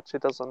 years, but she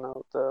doesn't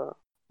know the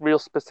real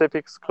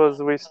specifics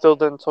because we still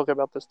didn't talk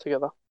about this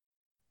together.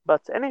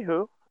 But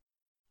anywho,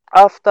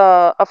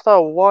 after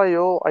a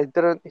while, I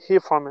didn't hear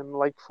from him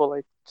like for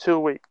like 2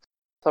 weeks,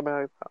 something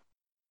like that.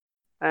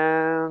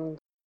 And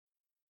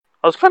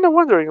I was kind of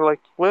wondering,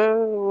 like,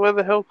 where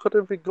the hell could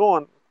it be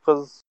going?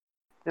 Because,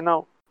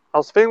 I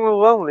was feeling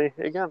lonely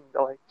again.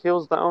 Like, he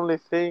was the only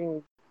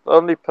thing the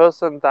only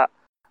person that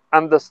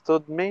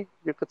understood me,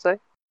 you could say,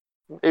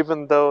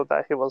 even though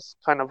that he was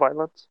kind of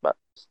violent, but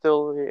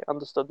still he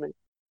understood me.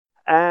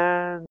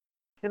 And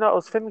I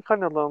was feeling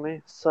kind of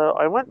lonely, so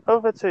I went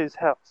over to his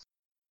house,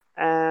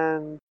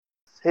 and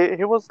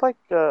he was like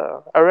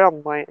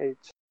around my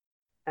age,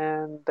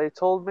 and they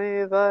told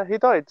me that he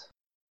died,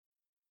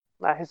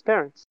 that his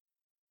parents.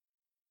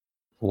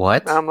 And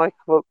What? I'm like,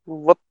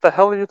 what the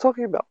hell are you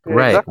talking about? Yeah,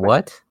 Right. exactly.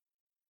 What?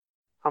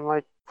 I'm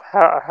like,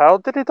 how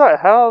did he die?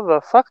 How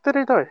the fuck did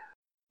he die?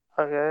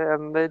 Okay,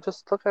 and they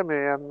just look at me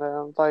and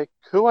they're like,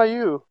 who are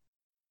you?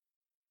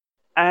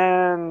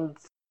 And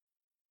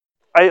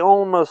I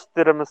almost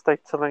did a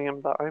mistake telling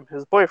him that I'm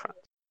his boyfriend,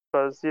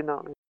 because in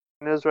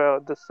Israel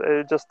this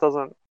it just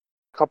doesn't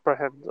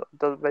comprehend.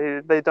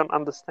 They don't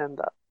understand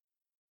that.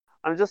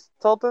 I just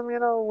told him,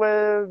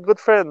 we're good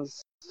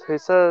friends. He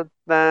said,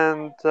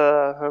 and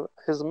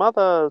his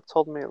mother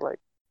told me like,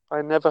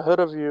 I never heard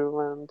of you,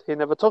 and he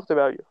never talked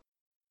about you.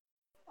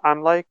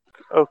 I'm like,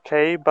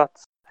 okay, but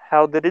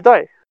how did he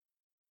die?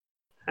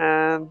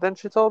 And then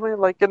she told me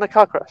like in a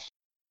car crash.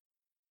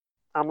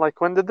 I'm like,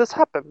 when did this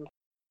happen?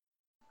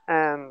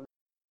 And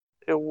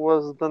it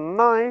was the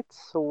night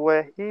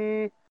where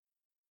he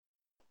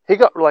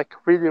got like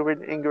really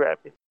really angry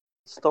at me,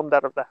 stormed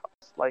out of the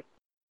house. Like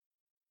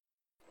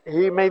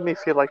he made me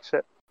feel like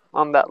shit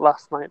on that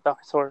last night that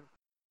I saw him.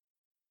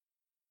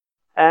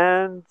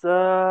 And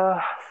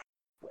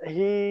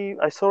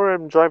I saw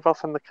him drive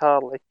off in the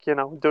car, like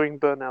doing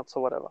burnouts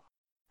or whatever.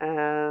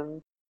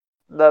 And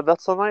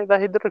that's the night that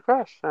he did a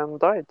crash and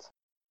died.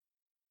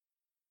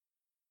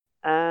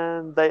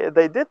 And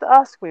they did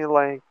ask me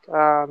like,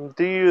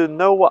 do you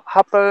know what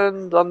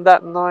happened on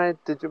that night?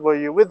 Were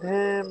you with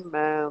him?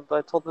 And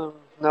I told them,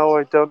 no,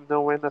 I don't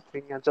know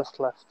anything. I just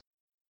left.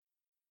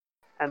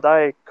 And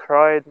I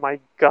cried my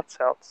guts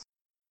out.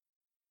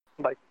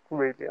 Like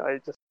really, I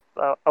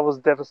was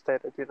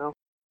devastated.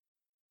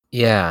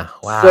 Yeah.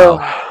 So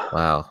Wow.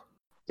 Wow.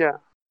 yeah,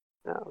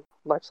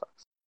 life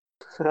sucks.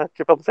 I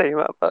keep on saying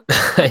that, but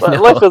I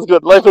life know. is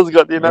good. Life is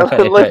good. Right.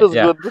 Life Right. is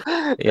Yeah. good.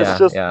 It's Yeah.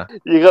 just Yeah.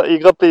 you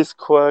got these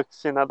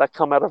quirks, that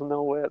come out of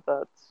nowhere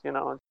that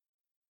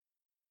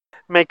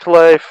make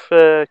life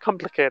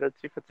complicated,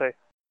 you could say.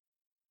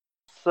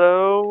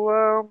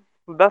 So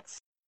that's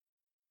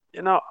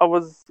I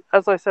was,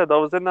 as I said, I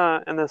was in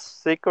a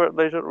secret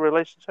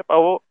relationship.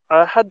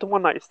 I had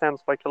one night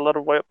stands, like a lot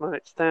of one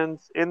night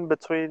stands in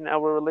between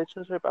our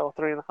relationship, our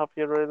 3.5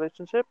 year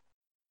relationship,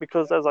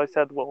 because as I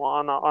said, we're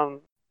on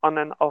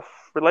and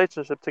off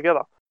relationship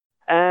together,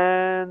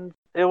 and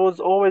it was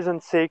always in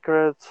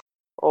secret,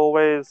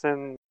 always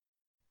in,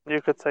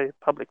 you could say,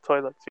 public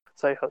toilets, you could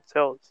say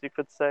hotels, you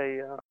could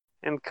say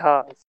in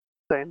cars,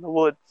 say in the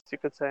woods, you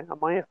could say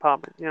at my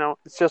apartment.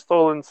 It's just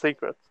all in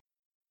secret.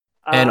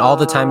 And all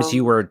the times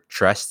you Um, were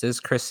dressed as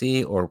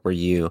Chrissy, or were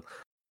you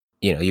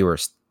were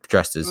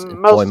dressed as in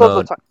boy most of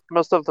the mode? time,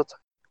 most of the time,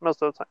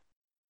 most of the time.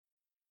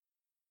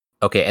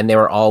 Okay, and they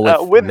were all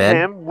with With men.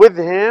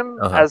 him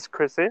Uh huh. as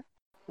Chrissy,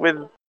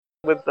 with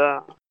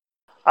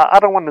I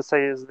don't want to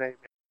say his name,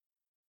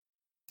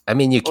 I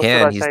mean, you or should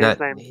can. I He's say his not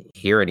name?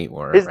 here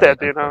anymore, He's right? dead,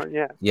 Unfortunately.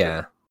 yeah,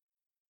 Yeah.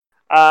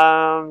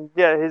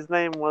 yeah. His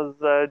name was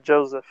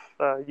Joseph,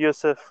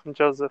 Yusuf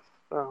Joseph,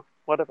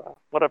 whatever.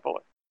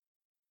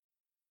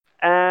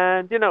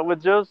 And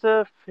with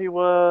Joseph, he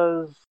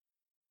was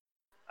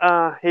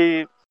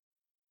he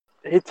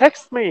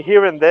texts me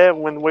here and there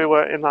when we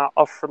were in our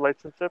off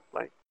relationship,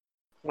 like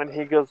when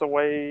he goes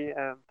away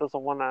and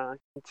doesn't want to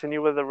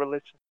continue with the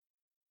relationship.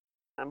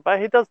 But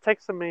he does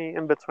text me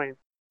in between,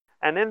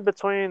 and in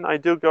between I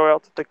do go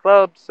out to the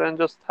clubs and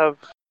just have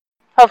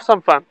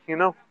some fun,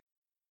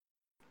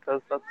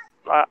 because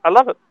I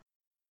love it.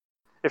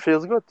 It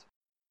feels good,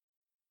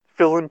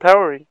 feels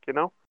empowering,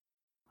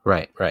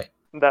 Right. Right.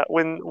 that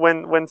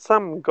when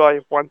some guy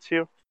wants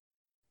you,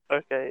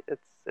 okay,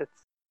 it's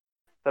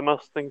the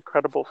most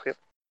incredible feeling.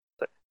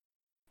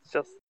 It's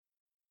just,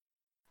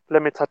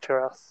 let me touch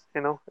your ass,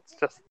 it's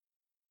just,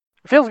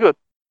 it feels good.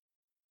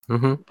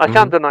 Mm-hmm. I Mm-hmm.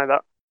 can't deny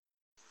that.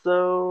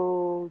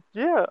 So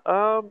yeah,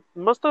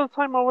 most of the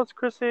time I was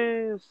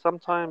Chrissy.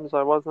 Sometimes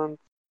I wasn't.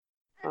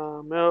 It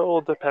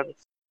all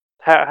depends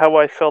how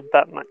I felt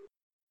that night,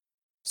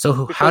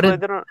 So because I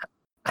didn't.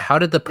 how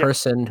did the Yeah,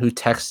 person who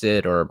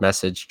texted or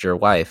messaged your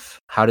wife?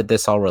 How did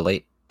this all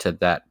relate to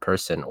that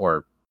person?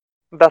 Or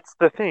that's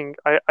the thing.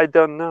 I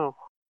don't know.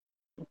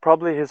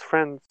 Probably his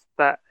friends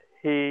that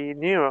he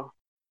knew.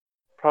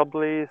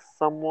 Probably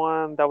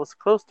someone that was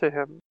close to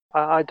him.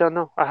 I don't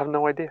know. I have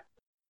no idea.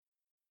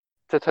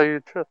 To tell you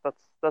the truth,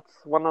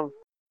 that's one of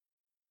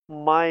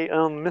my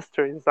own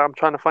mysteries that I'm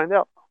trying to find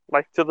out.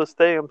 Like to this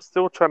day, I'm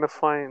still trying to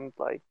find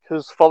like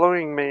who's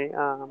following me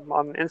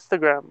on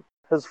Instagram,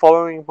 who's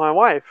following my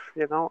wife.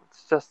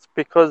 It's just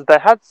because they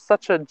had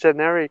such a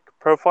generic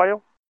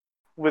profile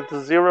with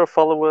 0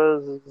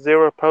 followers,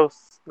 0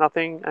 posts,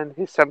 nothing, and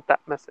he sent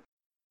that message.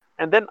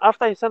 And then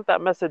after he sent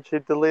that message, he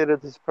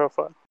deleted his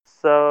profile.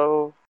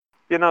 So,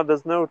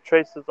 there's no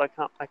traces. I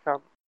can't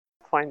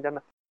find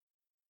anything.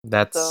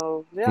 that's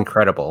So yeah,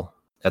 incredible.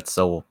 That's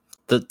so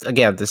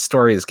again, this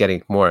story is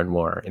getting more and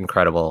more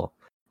incredible.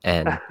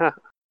 And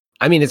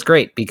I mean, it's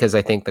great because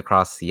I think the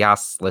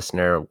cross-YAAS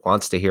listener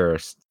wants to hear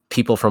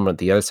people from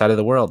the other side of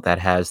the world that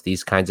has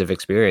these kinds of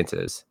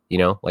experiences. You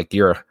know, like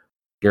you're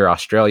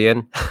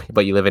Australian,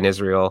 but you live in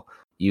Israel.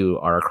 You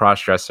are a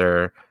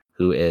cross-dresser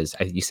who is,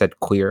 you said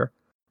queer,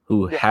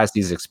 who has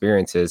these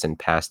experiences and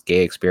past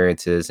gay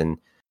experiences, and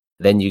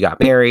then you got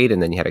married,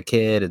 and then you had a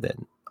kid, and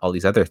then all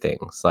these other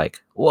things.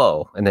 Like,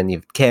 whoa! And then you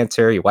have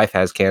cancer. Your wife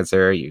has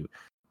cancer.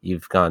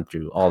 You've gone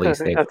through all these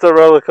things. It's a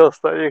roller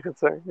coaster, you could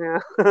say. Yeah.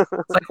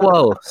 It's like,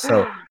 whoa!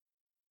 So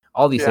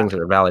all these Yeah. things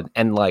are valid,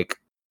 and like,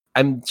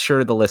 I'm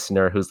sure the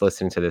listener who's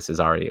listening to this is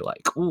already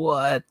like,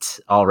 what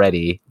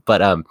already?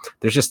 But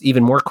there's just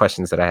even more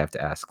questions that I have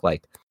to ask.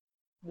 Like,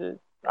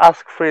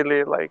 Ask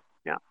freely, like,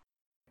 yeah.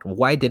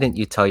 why didn't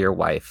you tell your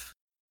wife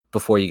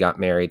before you got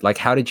married? Like,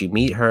 how did you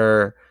meet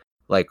her?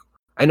 Like,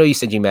 I know you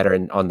said you met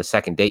her on the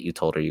second date. You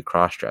told her you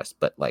cross-dressed,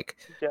 but like,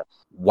 Yes.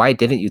 why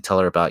didn't you tell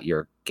her about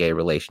your gay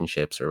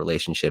relationships or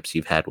relationships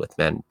you've had with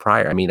men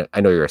prior? I mean,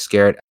 I know you were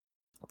scared,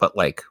 but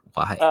like,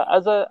 why?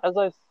 As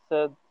I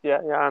said, yeah,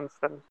 I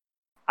understand.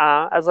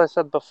 As I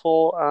said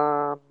before,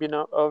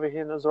 over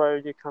here in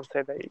Israel, you can't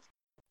say that.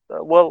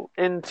 Well,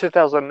 in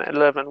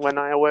 2011, when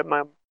I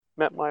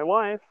met my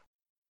wife,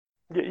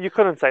 you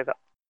couldn't say that,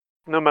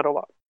 no matter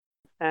what.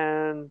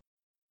 And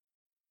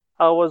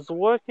I was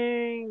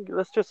working,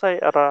 let's just say,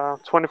 at a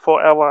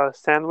 24-hour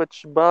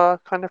sandwich bar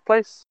kind of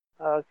place.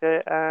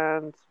 Okay,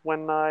 and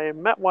when I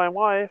met my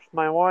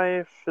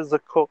wife is a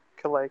cook,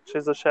 like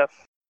she's a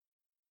chef,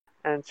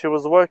 and she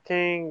was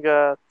working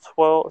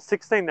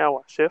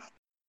 16-hour shift.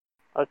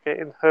 Okay,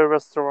 in her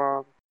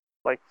restaurant,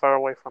 like far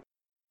away from.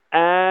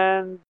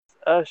 And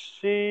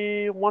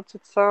she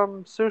wanted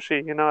some sushi,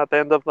 at the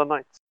end of the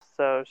night.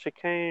 So she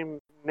came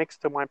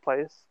next to my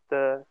place.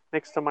 The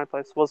next to my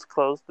place was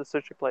closed, the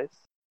sushi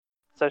place.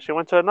 So she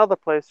went to another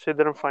place. She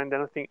didn't find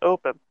anything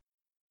open.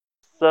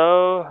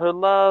 So her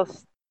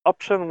last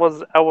option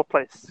was our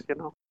place,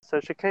 So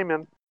she came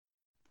in.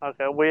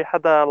 Okay, we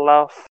had a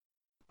laugh,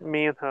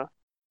 me and her,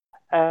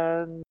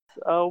 and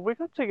we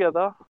got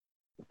together.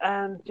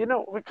 And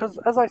because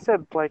as I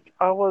said, like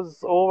I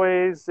was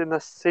always in a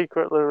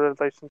secret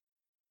relationship.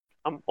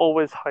 I'm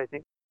always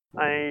hiding.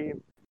 I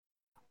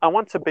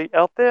want to be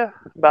out there,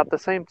 but at the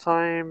same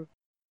time,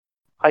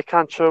 I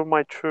can't show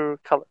my true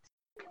colors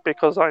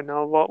because I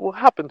know what will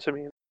happen to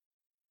me.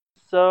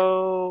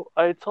 So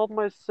I told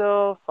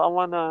myself I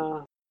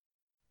wanna.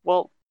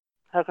 Well,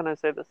 how can I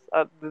say this?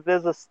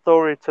 There's a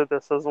story to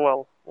this as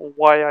well.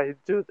 Why I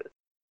do this,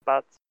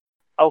 but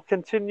I'll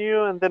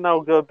continue and then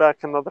I'll go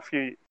back another few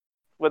years.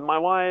 With my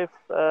wife,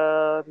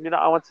 I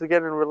wanted to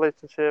get in a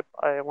relationship.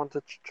 I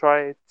wanted to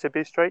try to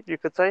be straight, you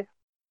could say,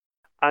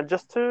 and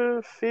just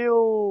to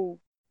feel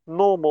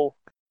normal,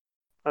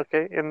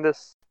 okay, in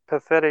this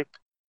pathetic,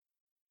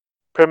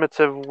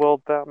 primitive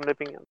world that I'm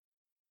living in.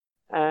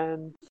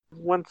 And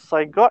once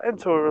I got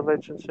into a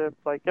relationship,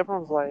 like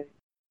everyone's like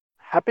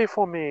happy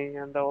for me,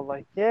 and they were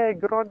like, "Yeah,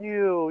 good on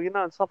you,"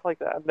 and stuff like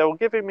that. And they were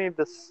giving me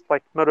this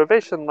like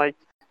motivation, like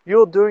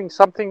you're doing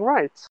something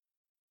right.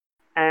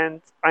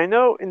 And I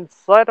know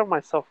inside of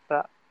myself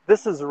that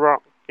this is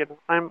wrong.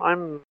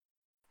 I'm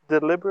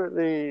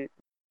deliberately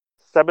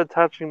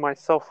sabotaging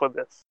myself for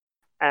this,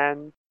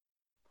 and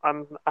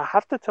I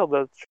have to tell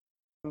the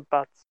truth.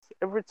 But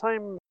every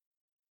time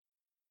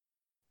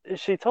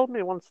she told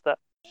me once that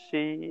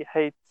she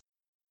hates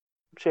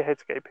gay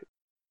people.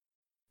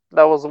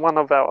 That was one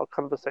of our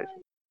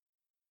conversations.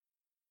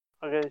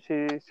 Okay,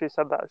 she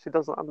said that she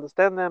doesn't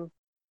understand them.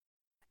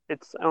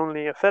 It's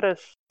only a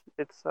fetish.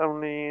 It's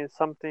only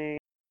something.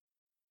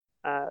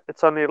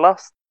 It's only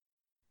lust.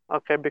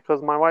 Okay,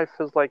 because my wife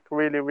is like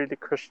really, really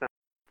Christian,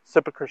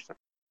 super Christian,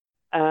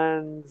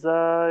 and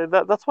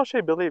that's what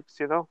she believes,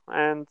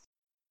 And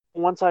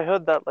once I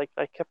heard that, like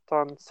I kept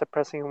on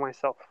suppressing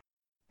myself,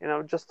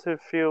 just to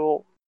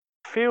feel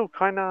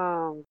kind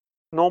of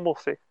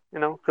normalcy,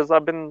 because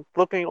I've been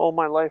looking all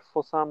my life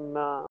for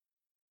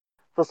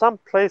some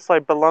place I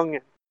belong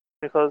in,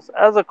 because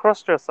as a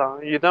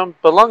crossdresser, you don't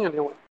belong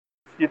anywhere.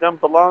 You don't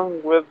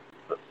belong with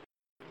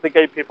the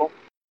gay people.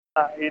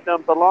 You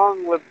don't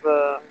belong with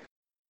the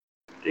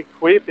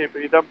queer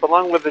people. You don't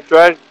belong with the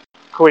drag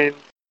queens.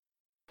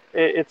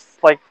 It's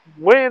like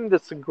we're in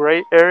this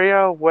gray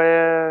area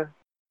where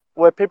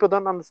people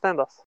don't understand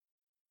us.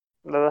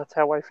 That's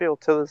how I feel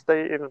to this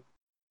day, even.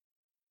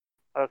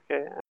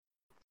 Okay,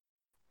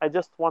 I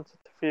just wanted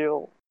to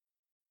feel.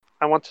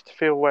 I wanted to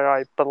feel where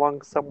I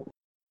belong somewhere.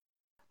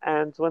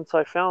 And once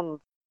I found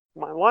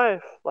my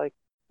wife, like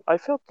I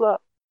felt that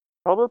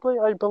probably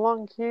I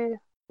belong here.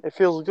 It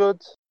feels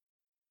good.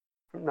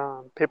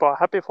 People are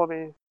happy for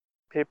me.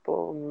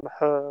 People,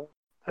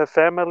 her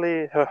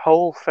family, her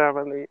whole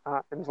family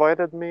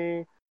invited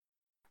me,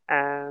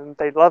 and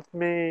they loved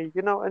me,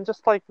 and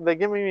just like they're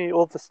giving me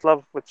all this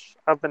love, which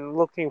I've been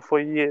looking for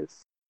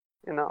years.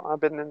 I've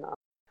been in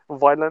a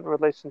violent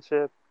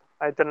relationship.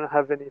 I didn't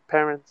have any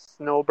parents,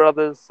 no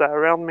brothers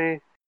around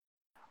me.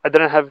 I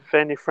didn't have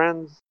any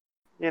friends,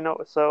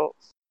 so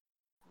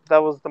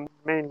That was the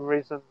main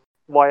reason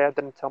why I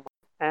didn't tell my.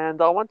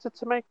 And I wanted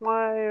to make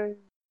my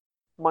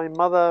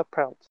mother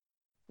proud,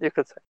 you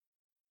could say,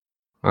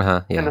 in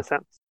Yeah. a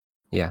sense.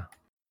 Yeah.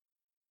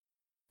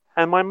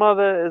 And my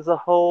mother is a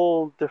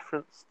whole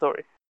different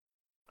story.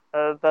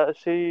 That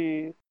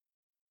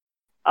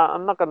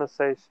I'm not gonna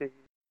say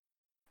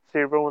she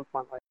ruined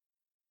my life.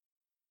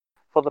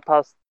 For the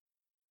past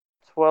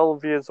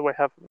 12 years we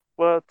haven't,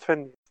 well,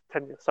 10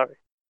 years, sorry.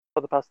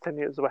 For the past 10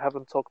 years we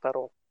haven't talked at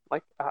all,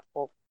 like at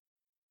all.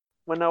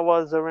 When I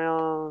was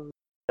around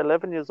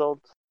 11 years old,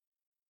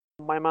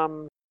 my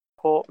mum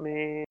caught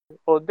me,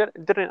 or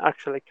didn't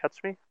actually catch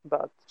me,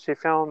 but she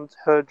found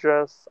her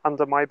dress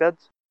under my bed,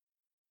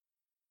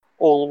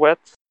 all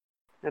wet,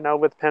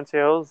 with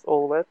pantyhose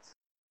all wet.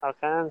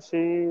 Okay, and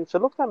she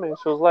looked at me and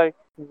she was like,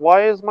 "Why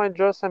is my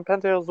dress and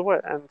pantyhose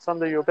wet and it's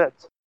under your bed?"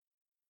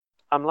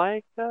 I'm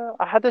like,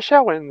 "I had a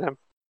shower in them."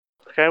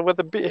 Okay, with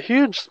a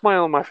huge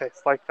smile on my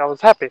face, like I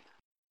was happy,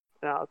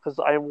 because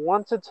I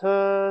wanted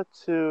her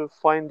to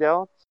find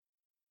out,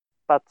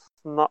 but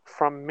not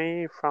from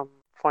me, from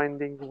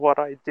finding what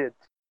I did.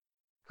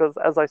 Because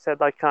as I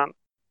said, I can't.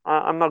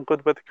 I'm not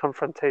good with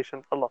confrontation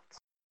a lot.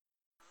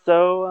 So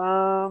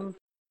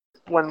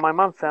when my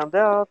mom found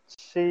out,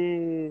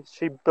 she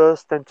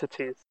burst into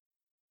tears.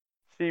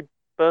 She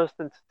burst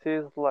into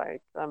tears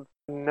like I've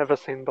never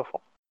seen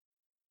before.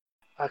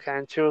 Okay,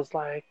 and she was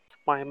like,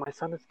 "My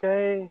son is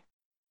gay.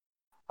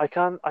 I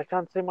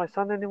can't see my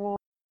son anymore.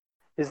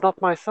 He's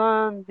not my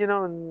son,"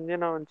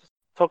 and just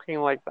talking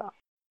like that.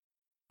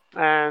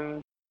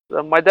 And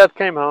my dad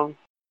came home,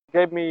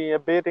 gave me a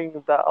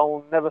beating that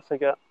I'll never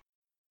forget.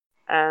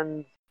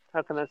 And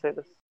how can I say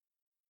this?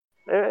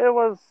 It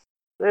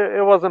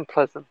wasn't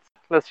pleasant.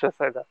 Let's just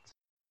say that.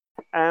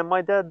 And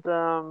my dad,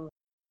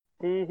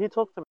 he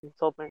talked to me. He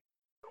told me,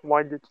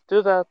 "Why did you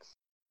do that?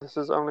 This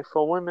is only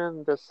for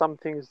women. There's some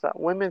things that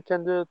women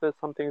can do. There's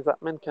some things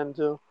that men can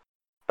do,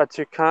 but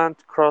you can't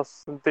cross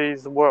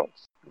these worlds.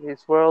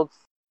 These worlds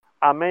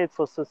are made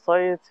for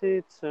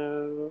society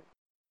to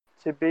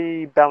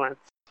be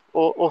balanced,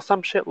 or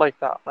some shit like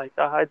that. Like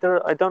I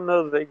don't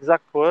know the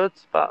exact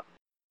words, but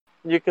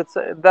you could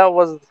say that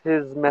was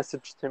his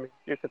message to me.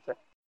 You could say.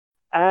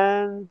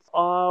 And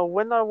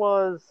when I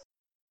was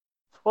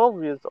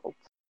 12 years old,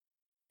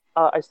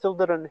 I still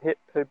didn't hit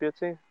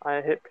puberty.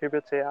 I hit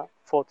puberty at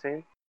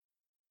 14.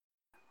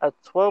 At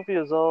 12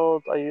 years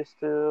old, I used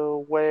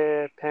to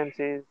wear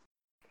panties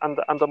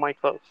under my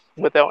clothes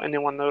without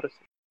anyone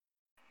noticing.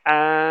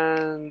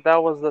 And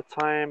that was the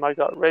time I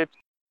got raped.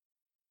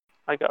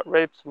 I got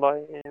raped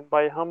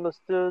by a homeless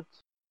dude,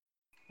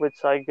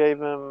 which I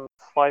gave him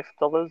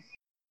 $5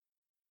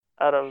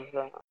 out of.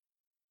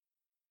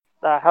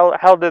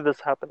 How did this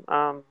happen?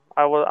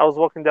 I was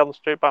walking down the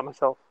street by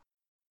myself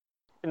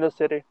in the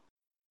city.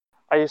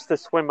 I used to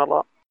swim a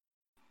lot,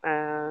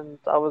 and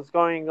I was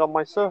going on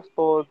my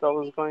surfboard. I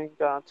was going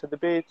to the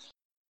beach,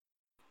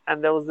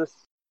 and there was this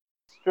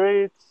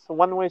street,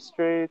 one-way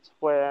street,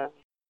 where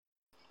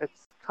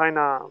it's kind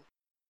of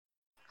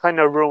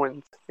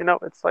ruined.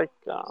 It's like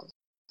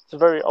it's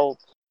very old.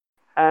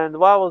 And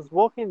while I was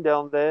walking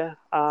down there,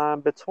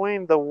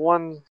 between the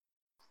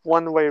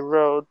one-way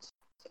road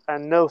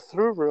and no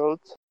through road,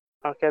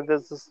 okay,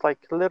 there's this like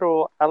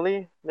little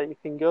alley that you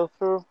can go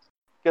through,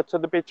 get to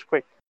the beach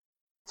quick.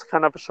 It's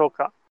kind of a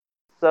shortcut.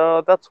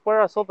 So that's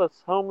where I saw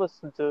this homeless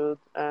dude,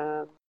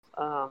 and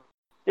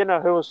he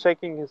was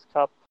shaking his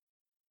cup,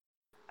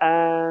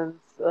 and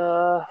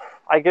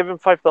I gave him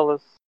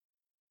 $5,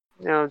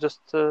 just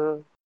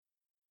to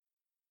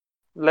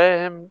let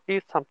him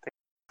eat something.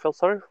 I feel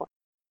sorry for him.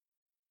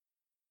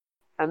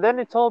 And then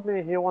he told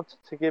me he wanted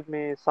to give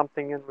me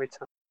something in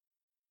return.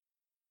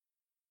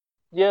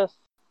 Yes,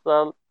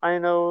 well, I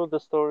know the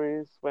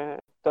stories where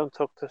don't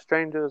talk to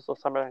strangers or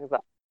something like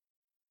that.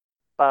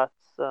 But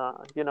God,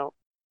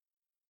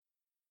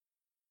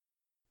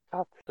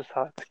 this is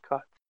hard.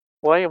 God,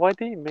 why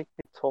do you make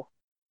me talk?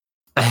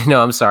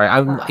 No, I'm sorry.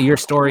 Your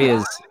story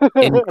is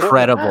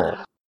incredible.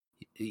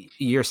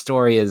 Your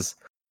story is,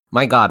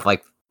 my God,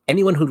 like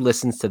anyone who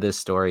listens to this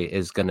story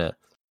is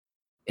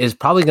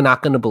probably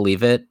not gonna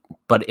believe it.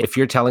 But if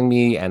you're telling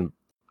me, and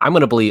I'm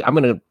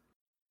gonna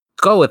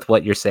go with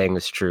what you're saying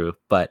is true,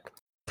 but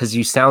because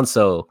you sound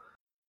so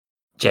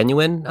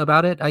genuine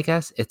about it, I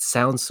guess it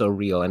sounds so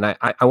real, and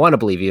I want to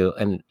believe you.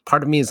 And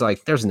part of me is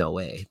like, there's no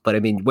way. But I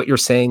mean, what you're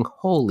saying,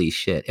 holy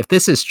shit! If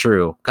this is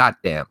true,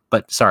 goddamn.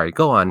 But sorry,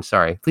 go on.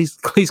 Sorry,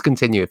 please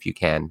continue if you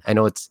can. I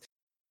know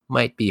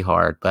might be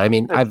hard, but I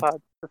mean, It's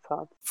hard. It's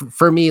hard.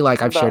 For me,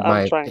 like I've shared But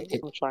I'm my trying.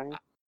 I'm trying.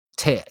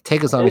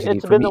 take as long as you need.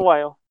 It's For been a me,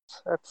 while.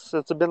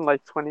 It's been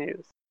like 20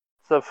 years.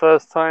 It's the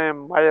first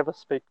time I ever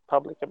speak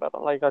public about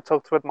it. Like I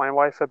talked with my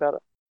wife about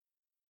it,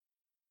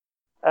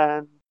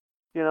 and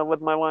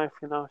with my wife,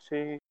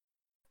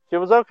 she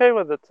was okay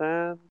with it,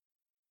 and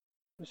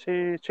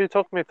she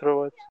talked me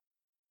through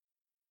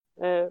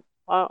it.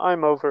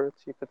 I'm over it,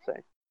 you could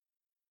say.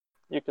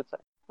 You could say.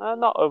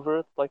 Not over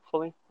it, like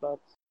fully, but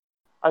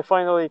I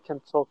finally can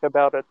talk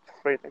about it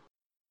freely.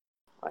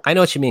 I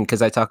know what you mean,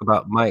 because I talk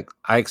about my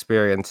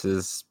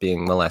experiences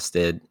being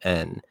molested,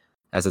 and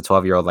as a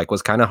 12-year-old, like,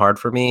 was kind of hard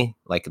for me.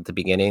 Like at the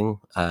beginning,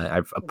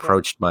 I've Okay.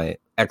 approached my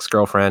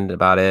ex-girlfriend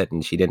about it,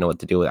 and she didn't know what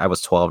to do with it. I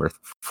was 12 or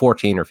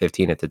 14 or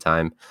 15 at the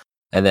time,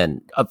 and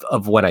then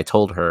of when I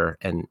told her,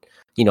 and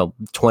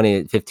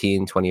 20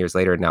 years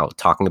later, now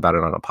talking about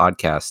it on a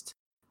podcast,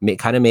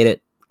 kind of made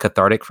it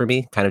cathartic for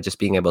me. Kind of just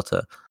being able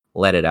to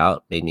let it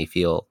out made me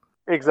feel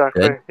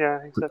Exactly. good. Yeah.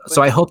 Exactly.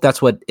 So I hope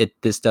that's what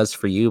this does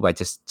for you by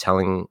just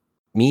telling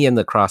me and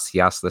the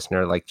Cross-YAAS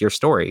listener, like, your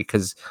story,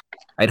 because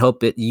I'd hope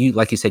that you,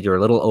 like you said, you're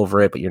a little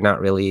over it, but you're not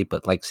really.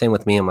 But like, same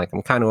with me, I'm like,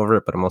 I'm kind of over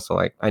it, but I'm also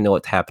like, I know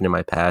what happened in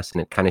my past,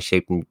 and it kind of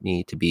shaped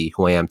me to be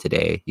who I am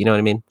today. You know what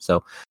I mean?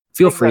 So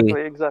feel free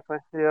Exactly.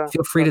 Yeah.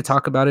 to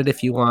talk about it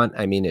if you want.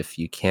 I mean, if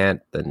you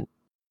can't, then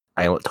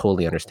I don't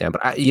totally understand.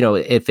 But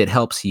if it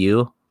helps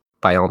you,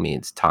 by all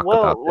means, talk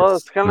about Well,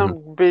 this. it's gonna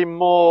Mhm. be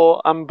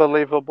more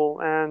unbelievable.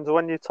 And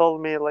when you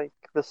told me like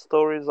the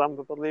story is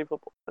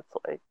unbelievable, it's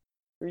like,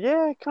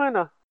 yeah, kind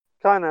of.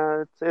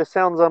 It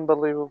sounds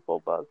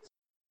unbelievable, but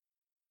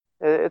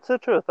it's the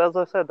truth. As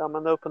I said, I'm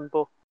an open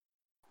book.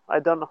 I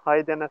don't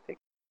hide anything.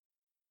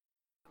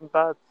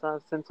 But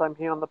since I'm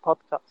here on the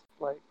podcast,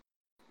 like,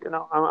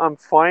 I'm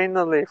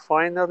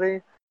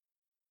finally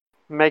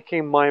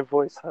making my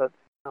voice heard.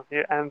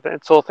 Yeah, and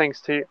it's all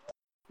thanks to you.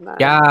 And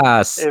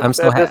Yes, if I'm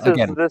so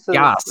again. this is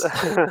Yes.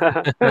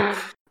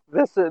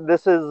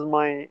 this is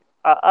my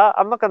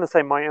I'm not gonna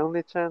say my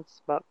only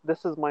chance, but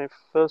this is my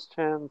first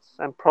chance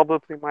and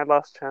probably my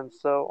last chance.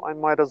 So I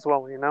might as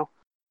well,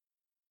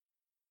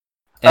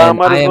 And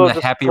might I as am well the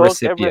just happy talk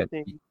recipient.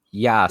 everything.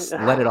 Yes,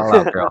 let it all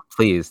out, girl.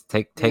 Please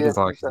take Yeah, as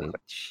long as you need. exactly.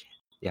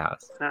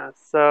 Yes.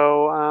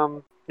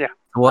 Yeah.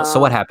 So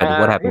what happened?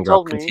 What He happened, girl?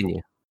 told me,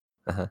 Continue.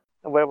 Uh-huh.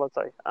 where was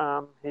I?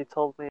 He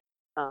told me,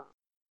 uh,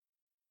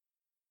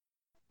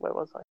 where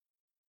was I?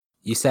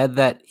 You said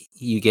that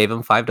you gave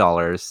him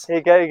 $5.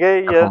 A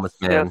Yes, homeless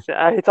yes.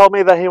 man. He told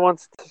me that he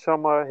wants to show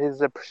more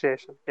his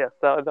appreciation. Yes,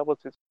 that was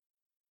his.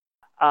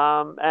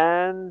 And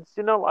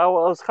I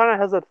was kind of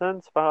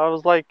hesitant, but I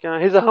was like,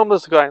 he's a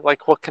homeless guy.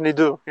 Like, what can he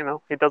do?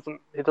 He doesn't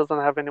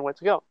have anywhere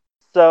to go.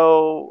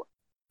 So,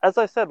 as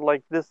I said,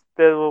 like this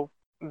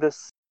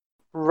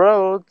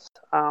road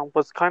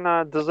was kind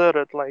of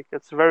deserted. Like,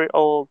 it's very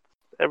old.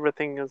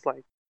 Everything is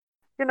like,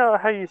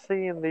 how you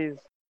see in these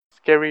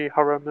scary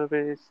horror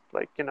movies.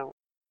 Like,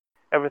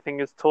 everything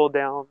is torn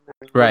down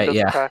and Right, windows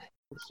yeah. cracked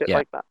and shit Yeah.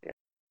 like that. Yeah.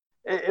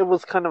 It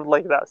was kind of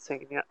like that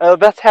scene. Yeah,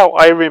 that's how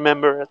I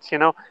remember it.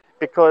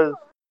 Because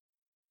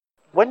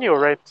when you're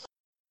raped,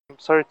 I'm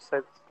sorry to say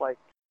this, like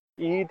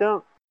you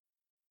don't,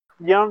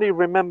 you only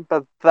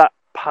remember that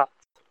part,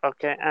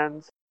 okay,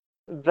 and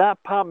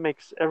that part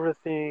makes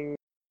everything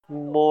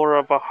more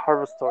of a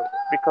horror story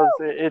because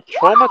it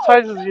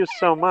traumatizes you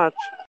so much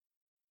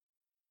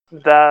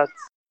that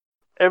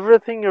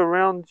everything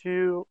around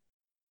you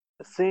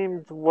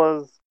seemed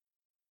was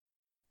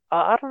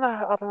I don't know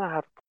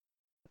how to.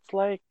 It's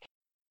like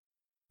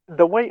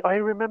the way I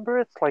remember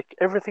it, like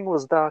everything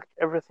was dark,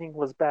 everything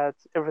was bad,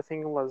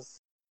 everything was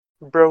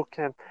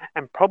broken,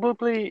 and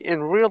probably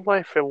in real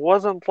life it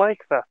wasn't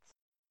like that,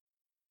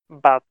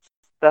 but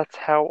that's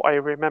how I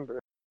remember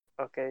it.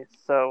 Okay,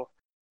 so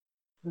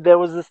there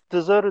was this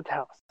deserted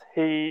house.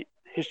 He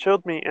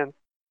showed me in,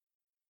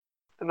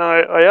 and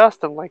I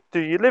asked him like, "Do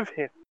you live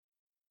here?"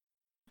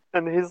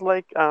 And he's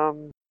like,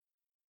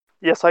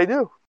 "Yes, I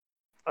do."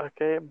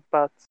 Okay,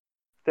 but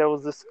there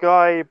was this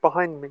guy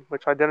behind me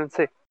which I didn't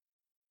see,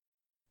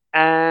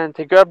 and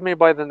he grabbed me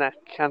by the neck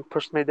and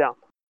pushed me down.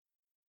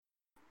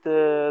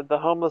 The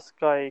homeless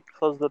guy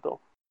closed the door,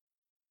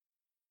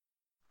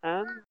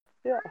 and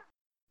yeah,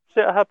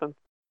 shit happened.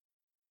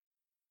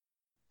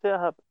 Shit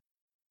happened.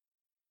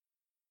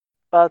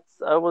 But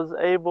I was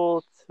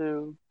able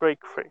to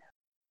break free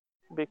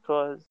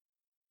because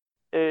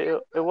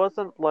it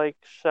wasn't like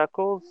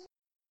shackles.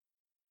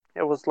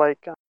 It was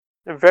like a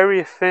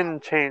very thin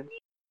chain,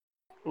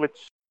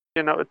 which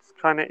it's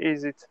kind of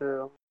easy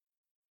to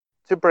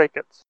break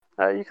it.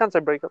 You can't say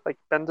break it, like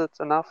bend it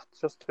enough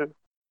just to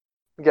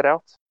get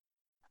out.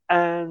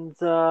 And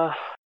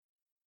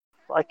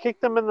I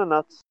kicked him in the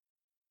nuts.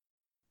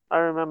 I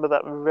remember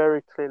that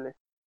very clearly,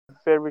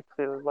 very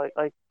clearly. Like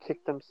I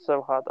kicked him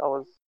so hard. I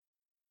don't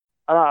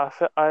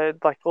know. I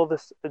had like all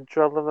this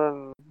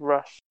adrenaline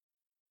rush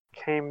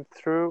came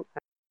through.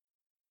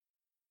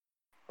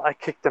 I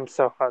kicked him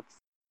so hard,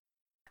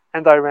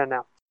 and I ran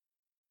out.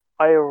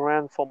 I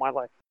ran for my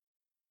life.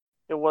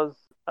 It was,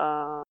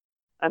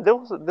 and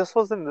this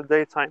was in the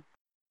daytime,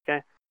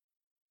 okay,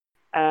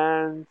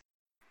 and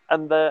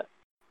and the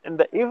in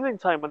the evening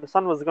time when the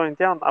sun was going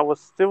down, I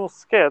was still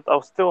scared. I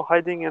was still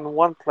hiding in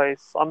one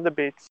place on the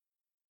beach,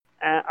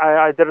 and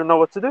I didn't know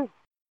what to do.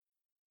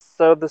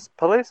 So this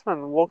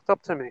policeman walked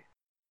up to me,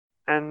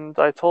 and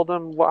I told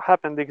him what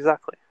happened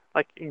exactly,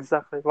 like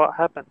exactly what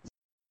happened,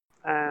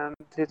 and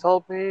he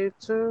told me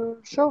to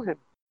show him.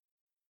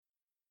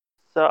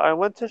 So I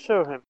went to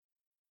show him,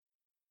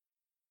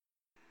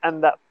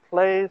 and that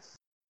place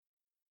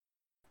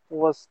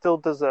was still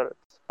deserted,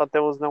 but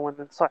there was no one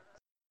inside.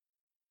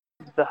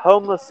 The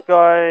homeless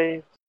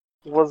guy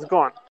was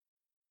gone.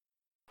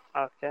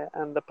 Okay,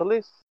 and the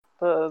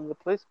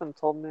policeman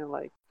told me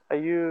like, are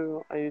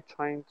you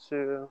trying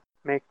to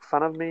make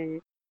fun of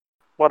me?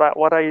 What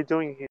are you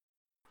doing here?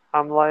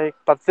 I'm like,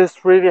 but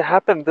this really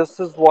happened. This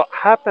is what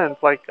happened.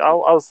 Like I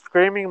was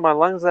screaming my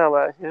lungs out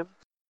at him,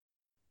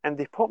 and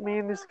he put me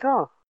in his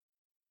car.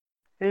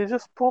 He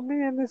just put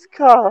me in his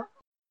car,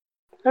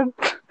 and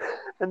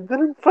and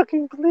didn't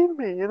fucking believe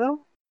me, you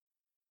know.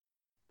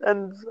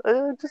 And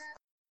I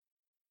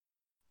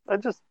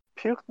just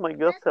puked my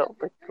guts out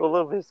like all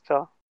over his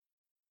car.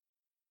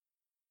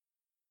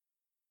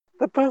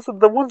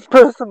 The one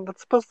person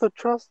that's supposed to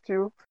trust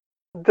you,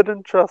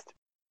 didn't trust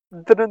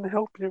you, didn't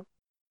help you.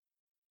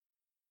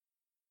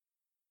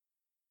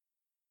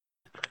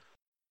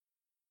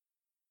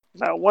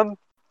 That one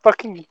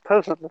fucking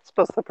person that's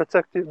supposed to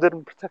protect you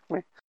didn't protect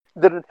me,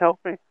 didn't help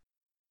me.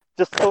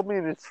 Just told me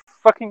in his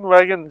fucking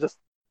wagon and just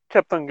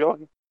kept on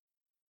going.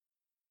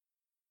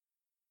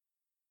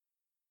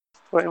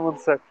 Wait 1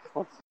 sec.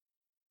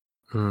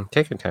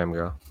 Take your time,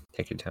 girl.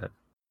 Take your time.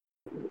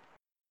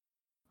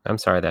 I'm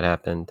sorry that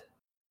happened.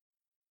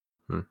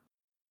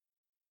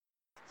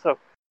 So,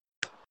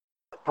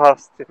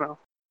 past, you know.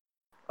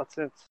 That's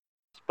it. It's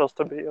supposed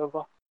to be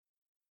over.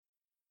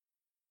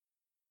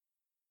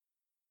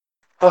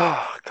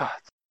 Oh, God.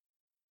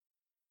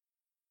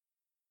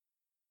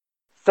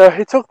 So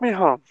he took me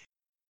home.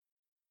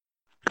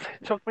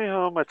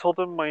 I told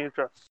him my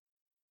address.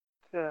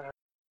 Yeah.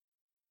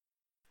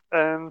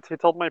 And he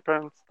told my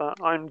parents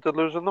that I'm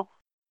delusional.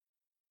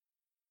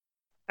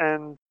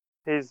 And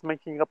he's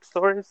making up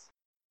stories.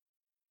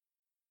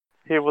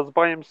 He was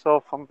by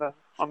himself on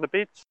the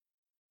beach.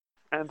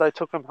 And I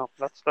took him home.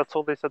 That's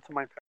all they said to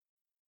my parents.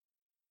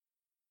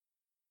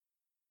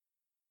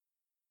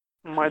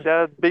 My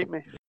dad beat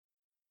me.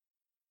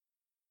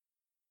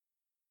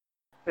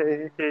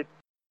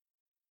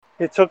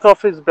 He took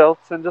off his belt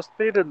and just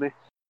beated me.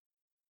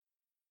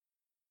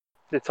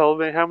 He told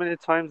me, how many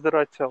times did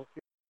I tell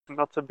you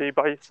not to be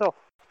by yourself?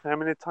 How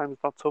many times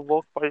not to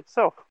walk by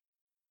yourself?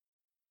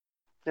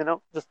 You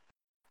know, just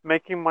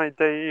making my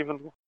day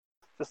even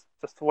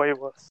just way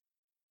worse.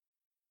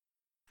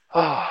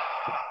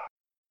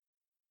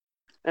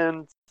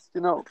 And,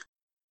 you know,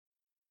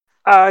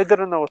 I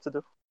didn't know what to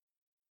do.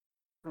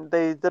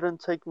 They didn't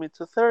take me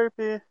to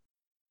therapy.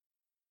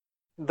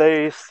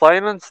 They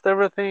silenced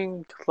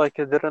everything like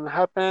it didn't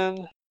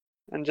happen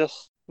and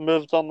just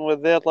moved on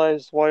with their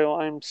lives while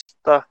I'm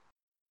stuck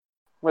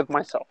with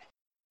myself.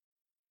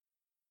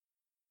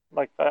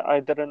 Like, I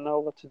didn't know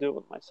what to do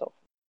with myself.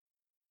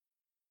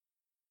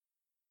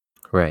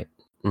 Right.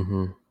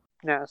 Mm-hmm.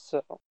 Yeah,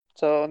 so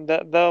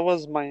that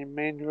was my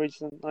main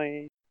reason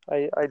I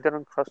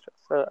didn't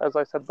cross-dress. As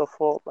I said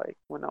before, like,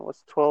 when I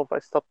was 12, I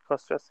stopped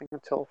cross-dressing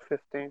until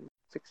 15,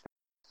 16,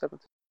 17,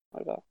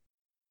 like that.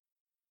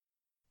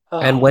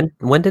 And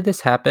when did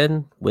this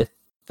happen with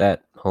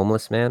that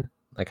homeless man?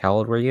 Like, how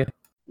old were you?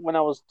 When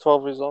I was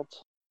 12 years old.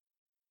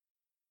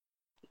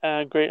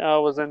 I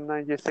was in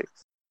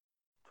 96.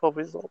 12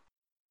 years old.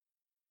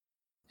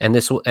 And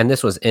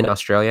this was in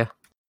Australia?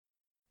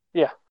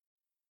 Yeah.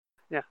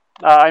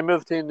 I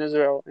moved to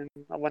Israel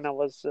when I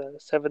was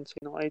 17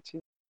 or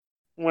 18.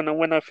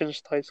 When I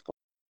finished high school,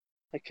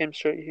 I came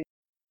straight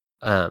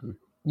here.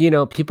 You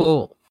know,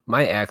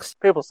 my ex.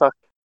 People suck.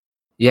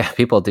 Yeah,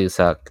 people do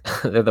suck.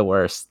 They're the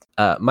worst.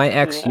 My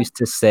ex used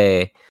to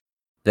say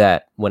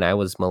that when I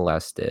was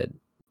molested,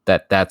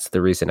 that's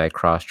the reason I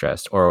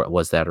cross-dressed, or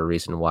was that a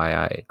reason why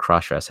I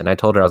cross-dressed? And I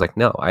told her, I was like,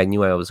 no, I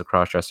knew I was a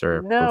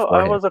cross-dresser No,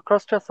 I was a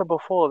cross-dresser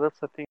before. That's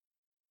the thing.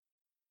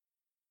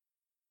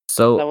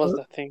 So that was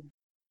the thing.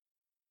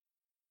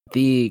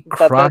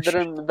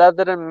 That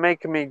didn't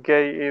make me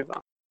gay either.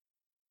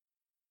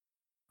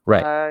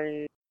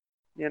 Right.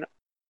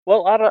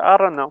 Well, I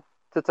don't know,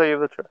 to tell you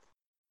the truth.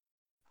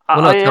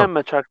 Well, I am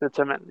attracted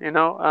to men, you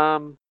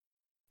know.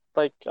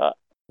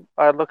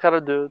 I look at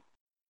a dude.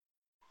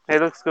 He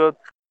looks good.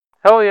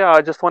 Hell yeah,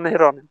 I just want to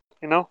hit on him,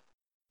 you know.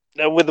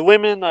 With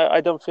women,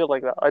 I don't feel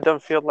like that. I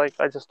don't feel like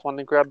I just want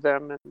to grab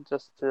them and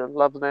just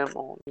love them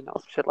or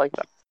shit like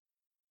that.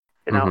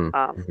 You know,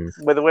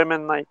 with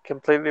women, I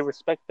completely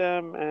respect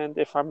them, and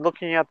if I'm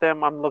looking at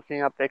them, I'm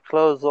looking at their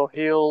clothes or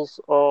heels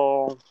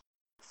or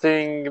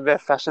seeing their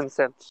fashion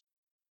sense.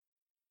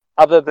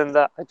 Other than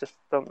that, I just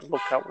don't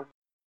look at women.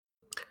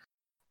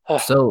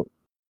 So,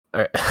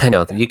 I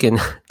know you can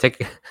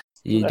take.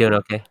 You doing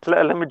okay?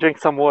 Let me drink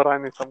some water.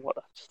 I need some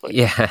water.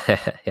 Yeah.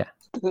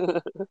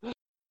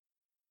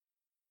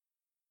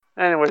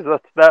 Anyways,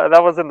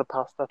 that was in the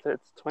past. That's it.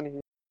 It's 20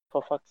 years.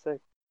 For fuck's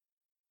sake,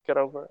 get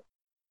over it.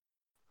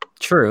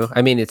 True.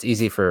 I mean, it's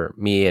easy for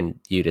me and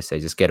you to say,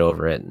 just get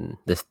over it. And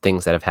the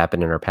things that have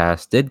happened in our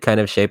past did kind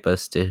of shape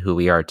us to who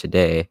we are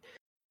today.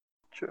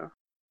 True.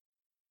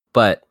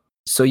 But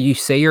so you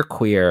say you're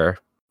queer,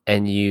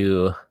 and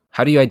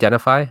how do you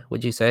identify?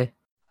 Would you say?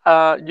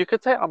 You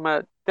could say I'm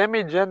a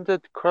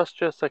demi-gendered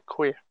cross-dresser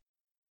queer.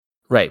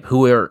 Right.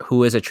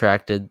 Who is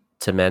attracted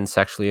to men,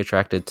 sexually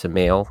attracted to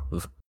male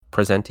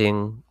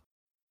presenting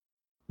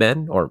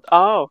men, or?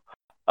 Oh,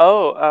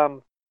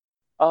 Oh,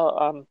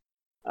 oh,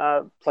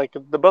 like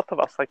the both of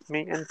us, like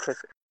me and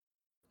Chrissy.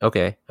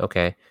 Okay,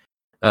 okay.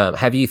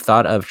 Have you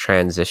thought of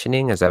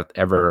transitioning? Has that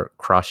ever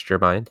crossed your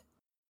mind?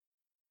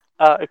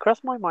 It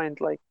crossed my mind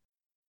like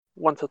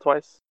once or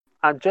twice,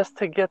 just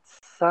to get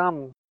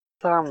some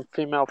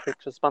female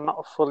features, but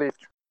not fully.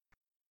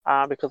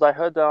 Because I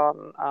heard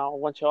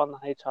once you're on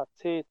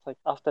HRT, it's like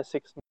after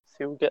 6 months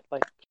you get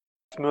like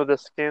smoother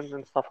skin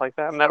and stuff like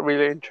that, and that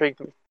really intrigued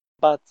me.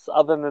 But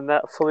other than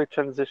that, fully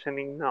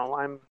transitioning,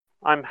 no,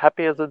 I'm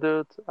happy as a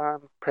dude.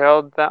 I'm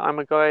proud that I'm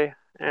a guy,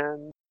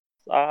 and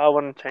I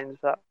wouldn't change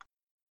that.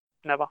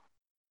 Never.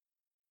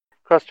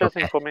 Cross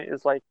dressing Okay. for me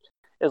is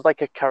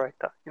like a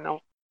character, you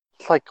know.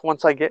 It's like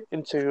once I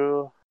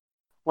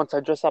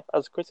dress up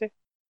as Chrissy,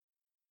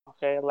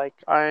 okay, like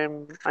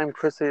I'm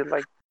Chrissy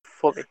like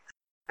fully,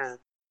 and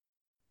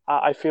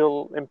I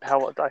feel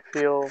empowered. I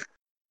feel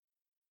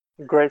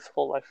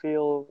graceful. I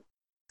feel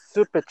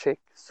super chic,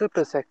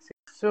 super sexy,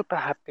 super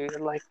happy.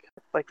 Like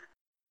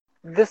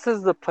this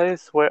is the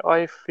place where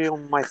I feel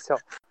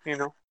myself, you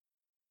know.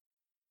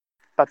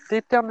 But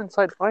deep down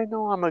inside, I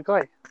know I'm a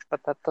guy,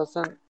 but that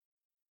doesn't.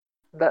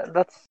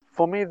 That's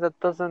for me. That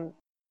doesn't.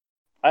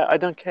 I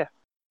don't care.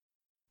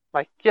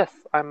 Like yes,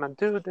 I'm a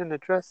dude in a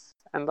dress,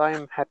 and I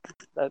am happy.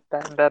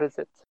 That is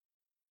it.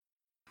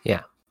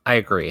 Yeah, I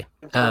agree.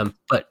 So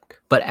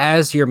But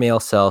as your male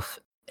self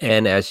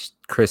and as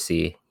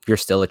Chrissy, you're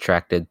still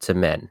attracted to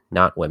men,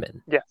 not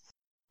women. yes,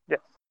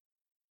 yes.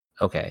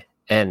 Okay.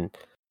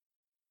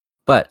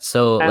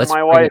 So And let's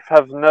my bring it. wife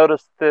have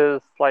noticed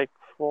this like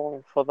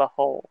for the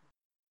whole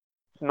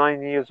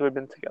 9 years we've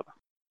been together.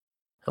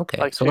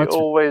 Okay. Like So she let's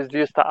always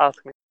used to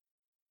ask me,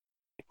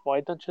 like, why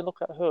don't you look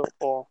at her?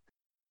 Or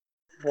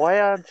why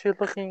aren't you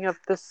looking at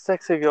this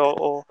sexy girl?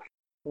 Or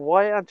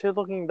why aren't you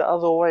looking the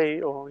other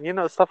way? Or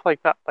stuff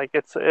like that. Like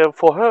it's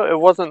for her it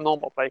wasn't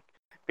normal. Like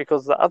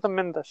because the other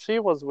men that she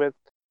was with,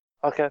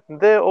 okay,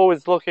 they're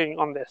always looking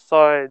on their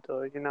side,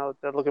 or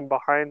they're looking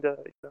behind her,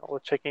 or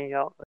checking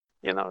out.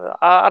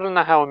 I don't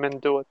know how men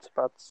do it,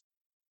 but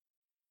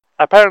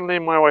apparently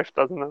my wife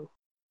doesn't know.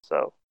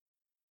 So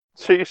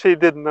she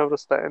did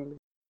notice that in me.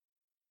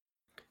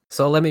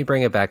 So let me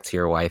bring it back to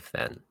your wife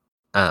then.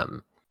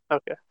 Um,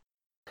 Okay.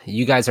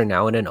 you guys are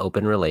now in an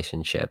open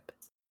relationship,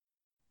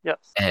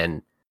 Yes.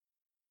 and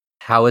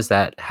how is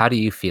that? How do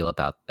you feel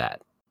about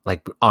that?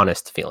 Like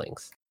honest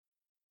feelings.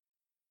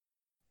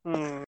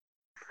 Hmm.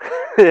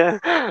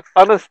 Yeah.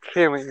 Honest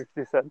feelings,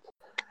 you said.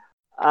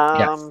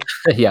 Yes. Um.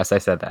 Yes, I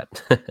said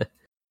that.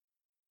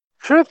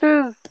 Truth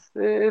is,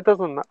 it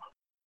doesn't matter.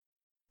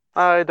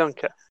 I don't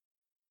care.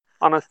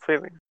 Honest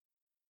feelings.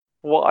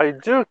 What I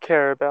do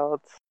care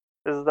about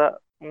is that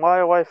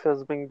my wife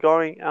has been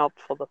going out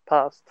for the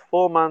past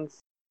 4 months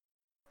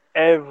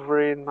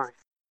every night.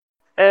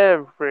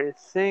 Every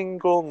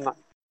single night.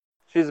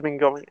 She's been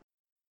going.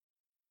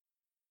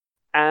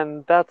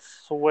 And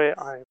that's where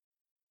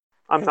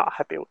I'm not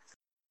happy with.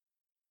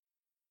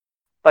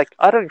 Like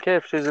I don't care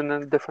if she's in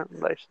a different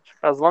relationship.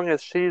 As long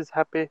as she's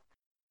happy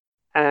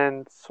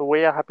and so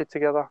we are happy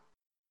together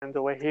and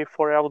we're here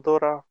for our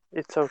daughter,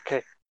 it's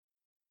okay.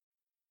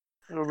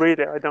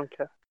 Really, I don't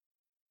care.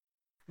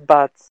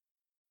 But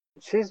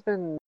she's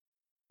been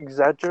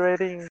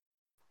exaggerating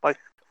like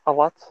a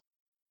lot.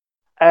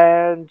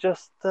 And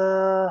just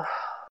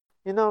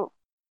you know,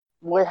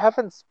 we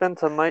haven't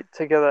spent a night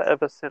together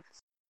ever since.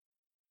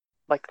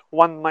 Like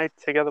one night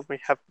together we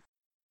have.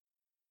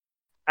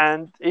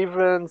 And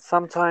even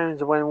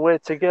sometimes when we're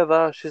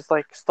together, she's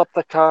like, "Stop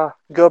the car,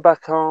 go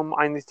back home.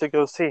 I need to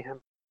go see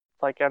him."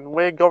 Like, and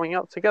we're going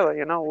out together,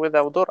 with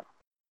our daughter.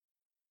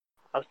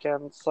 Okay,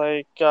 and it's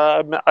like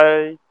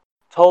I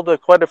told her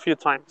quite a few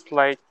times,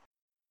 like,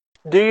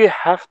 "Do you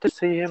have to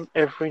see him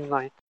every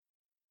night?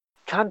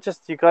 Can't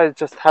just you guys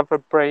just have a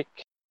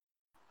break?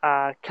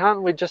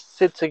 Can't we just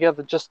sit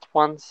together just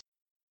once?"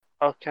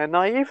 Okay, and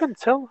I even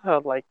tell her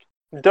like,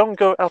 "Don't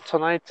go out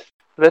tonight.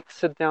 Let's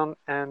sit down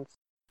and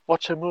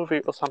watch a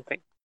movie or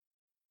something."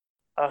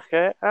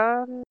 Okay,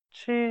 and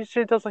she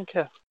doesn't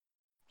care.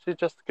 She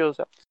just goes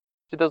out.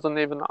 She doesn't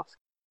even ask.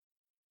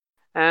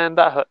 And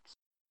that hurts.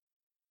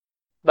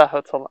 That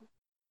hurts a lot.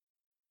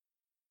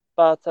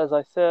 But as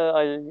I said,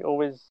 I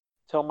always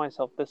tell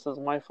myself this is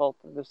my fault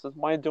and this is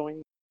my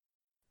doing.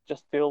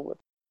 Just deal with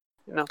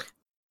it.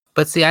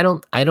 But see, I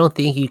don't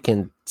think you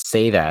can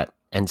say that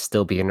and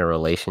still be in a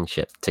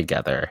relationship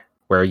together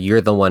where you're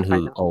the one I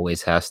who know.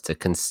 always has to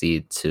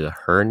concede to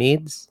her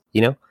needs,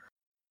 you know?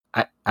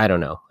 I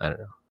don't know. I don't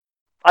know.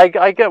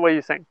 I get what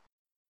you're saying.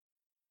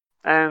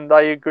 And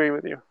I agree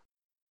with you.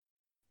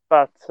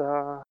 But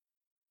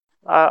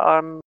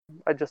I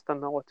just don't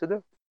know what to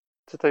do,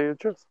 to tell you the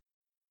truth.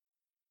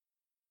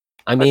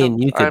 I I mean,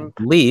 don't. you could I'm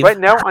leave. right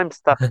now I'm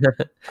stuck.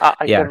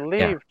 I Yeah, can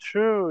yeah. leave,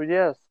 true,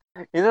 yes.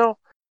 You know,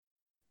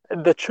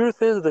 the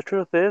truth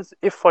is,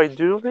 if I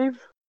do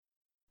leave,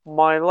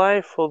 my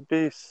life will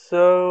be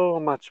so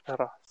much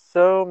better,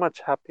 so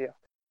much happier.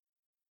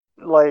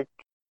 Like,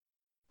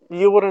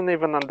 you wouldn't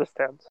even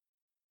understand.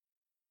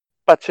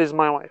 But she's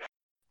my wife.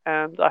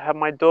 And I have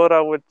my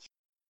daughter, which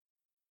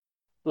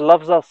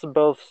loves us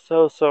both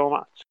so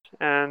much,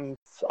 and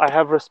I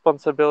have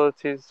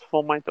responsibilities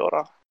for my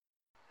daughter.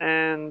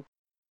 And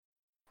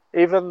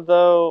even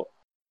though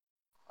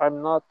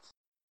I'm not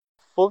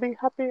fully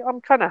happy,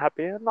 I'm kind of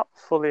happy, not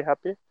fully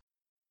happy.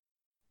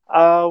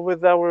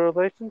 With our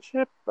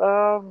relationship,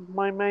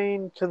 my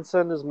main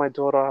concern is my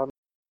daughter.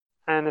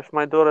 And if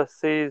my daughter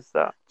sees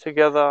that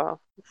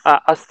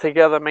us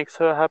together makes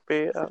her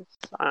happy,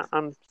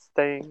 I'm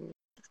staying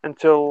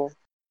until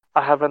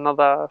I have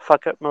another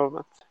fuck it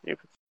moment. You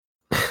could,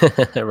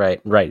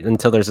 Right.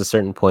 Until there's a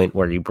certain point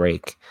where you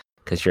break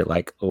because you're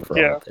like over all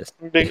yeah, of this.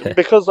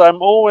 because I'm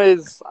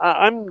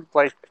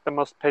like the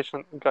most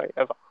patient guy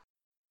ever.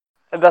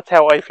 And that's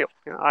how I feel.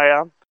 I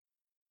am.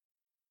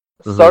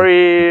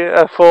 Sorry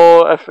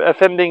for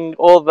offending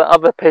all the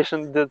other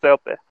patient dudes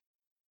out there,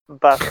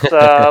 but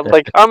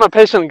like I'm a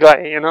patient guy,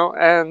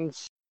 and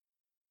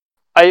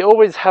I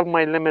always have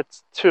my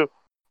limits too.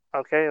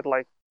 Okay,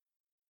 like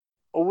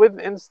with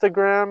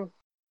Instagram,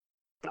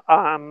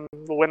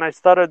 when I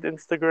started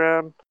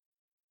Instagram,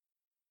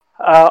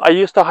 I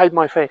used to hide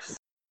my face.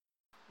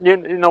 You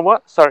know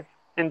what? Sorry.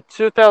 In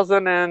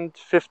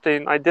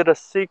 2015, I did a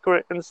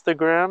secret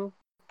Instagram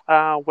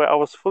where I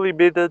was fully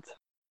bearded.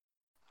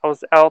 I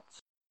was out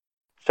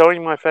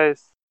showing my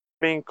face,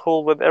 being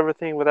cool with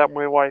everything without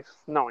my wife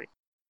knowing.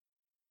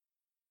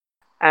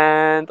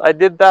 And I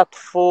did that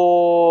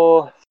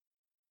for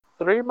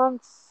 3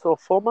 months or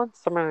 4 months,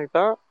 something like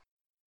that.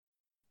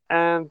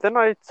 And then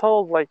I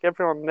told like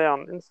everyone there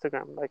on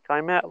Instagram, like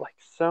I met like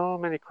so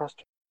many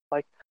crossdressers.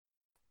 Like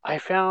I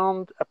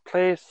found a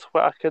place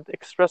where I could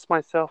express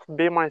myself,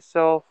 be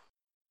myself,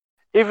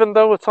 even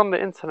though it's on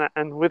the internet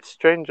and with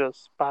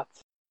strangers. But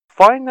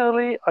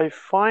finally, I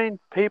find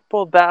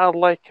people that are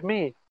like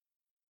me,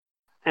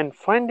 and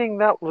finding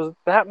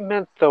that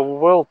meant the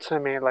world to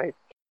me. Like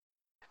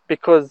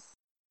because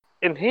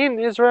here in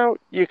Israel,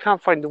 you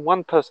can't find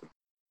one person.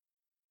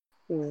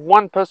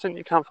 One person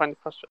you can't find a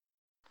crossdresser.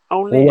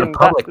 Only One in that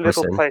public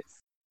little person,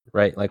 place.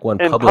 right? Like one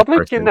In public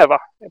public, you person. never.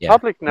 In Yeah,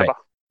 public, right.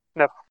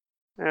 never.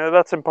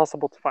 That's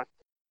impossible to find.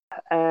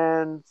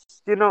 And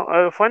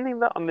finding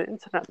that on the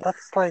internet,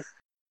 that's like,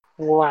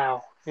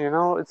 wow.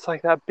 It's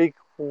like that big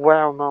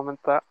wow moment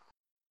that,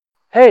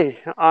 hey,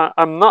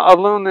 I'm not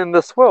alone in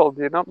this world.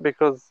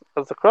 Because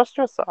as a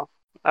crossdresser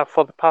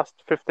for the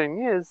past 15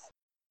 years,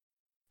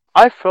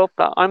 I felt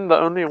that I'm the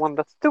only one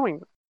that's doing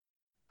it.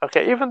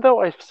 Okay, even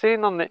though I've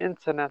seen on the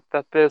internet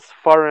that there's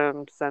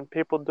forums and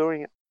people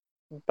doing it,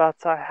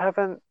 but I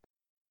haven't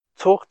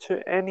talked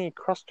to any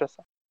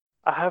crossdresser.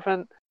 I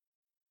haven't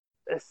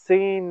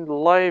seen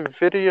live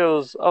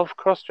videos of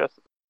crossdressers.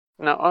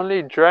 Now,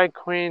 only drag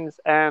queens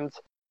and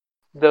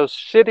those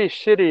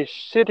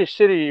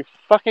shitty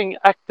fucking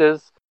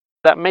actors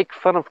that make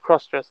fun of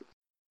crossdressers.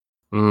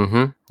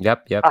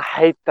 Yep. I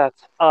hate that.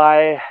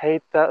 I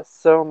hate that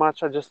so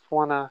much. I just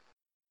wanna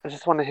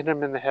hit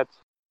him in the head.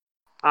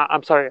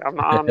 I'm sorry. I'm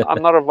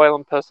not a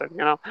violent person,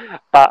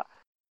 but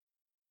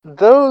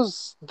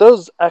those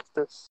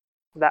actors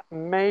that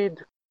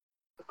made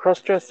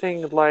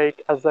cross-dressing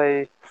like as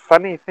a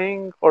funny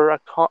thing or a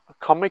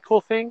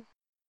comical thing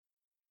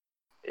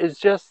is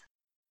just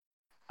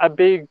a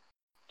big,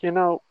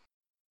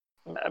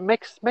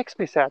 makes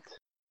me sad.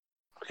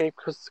 Okay,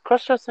 because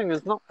cross-dressing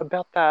is not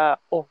about that at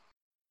all.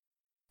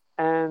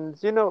 And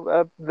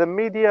the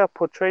media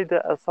portrayed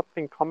it as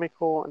something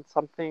comical and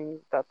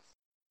something that's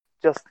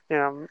just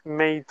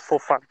made for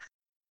fun.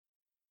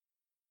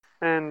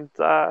 And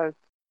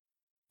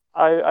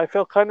I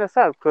feel kind of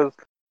sad because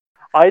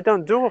I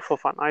don't do it for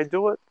fun. I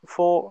do it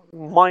for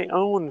my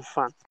own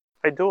fun.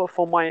 I do it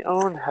for my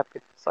own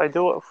happiness. I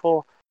do it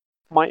for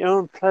my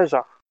own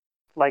pleasure.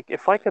 Like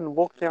if I can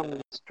walk down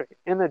the street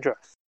in a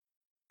dress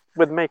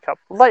with makeup,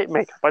 light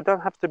makeup. I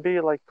don't have to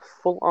be like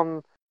full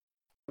on.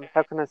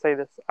 How can I say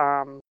this?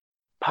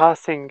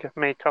 Passing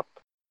makeup.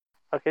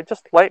 Okay,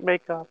 just light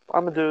makeup.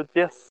 I'm a dude.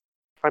 Yes.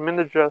 I'm in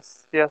a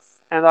dress. Yes.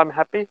 And I'm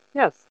happy.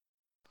 Yes.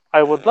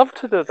 I would love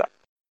to do that,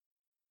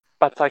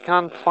 but I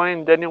can't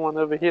find anyone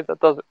over here that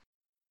does it.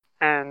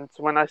 And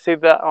when I see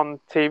that on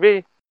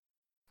TV,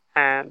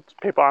 and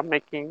people are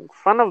making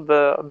fun of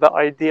the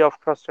idea of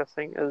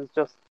cross-dressing, is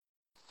just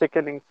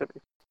sickening to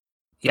me.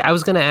 Yeah, I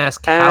was gonna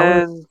ask, how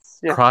is And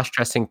yeah,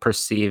 cross-dressing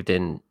perceived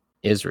in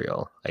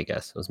Israel? I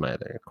guess was my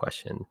other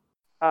question.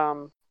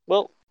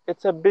 well,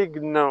 it's a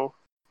big no.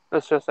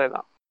 Let's just say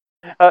that.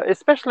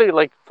 Especially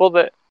like for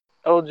the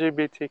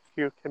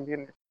LGBTQ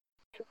community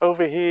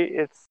over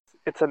here,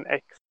 it's an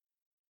X.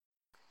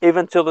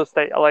 Even till this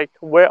day, like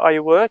where I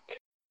work,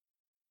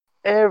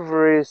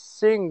 every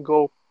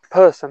single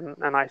person,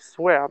 and I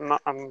swear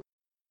I'm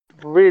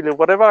really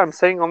whatever I'm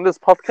saying on this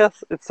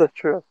podcast, it's the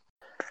truth.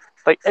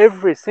 Like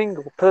every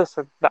single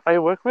person that I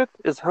work with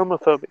is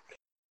homophobic,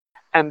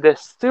 and they're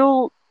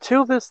still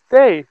till this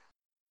day.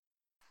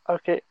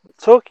 Okay,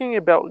 talking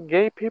about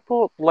gay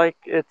people like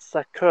it's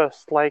a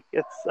curse, like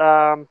it's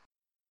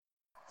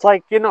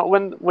like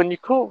when you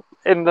call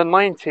in the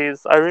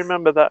 90s. I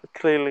remember that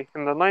clearly.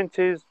 In the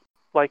 90s,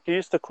 like you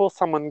used to call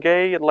someone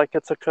gay like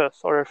it's a curse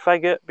or a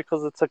faggot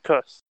because it's a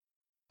curse.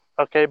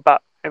 Okay,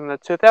 but in the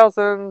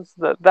 2000s,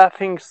 that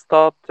thing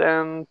stopped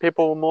and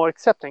people were more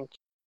accepting.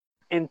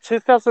 In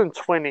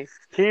 2020,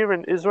 here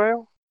in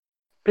Israel,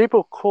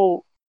 people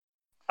call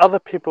other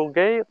people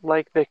gay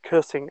like they're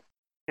cursing,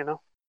 you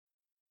know?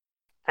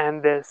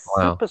 And they're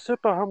Wow.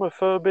 super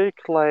homophobic.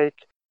 Like,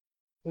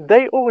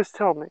 they always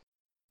tell me,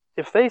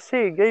 if they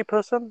see a gay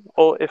person,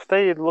 or if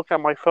they look at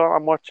my phone,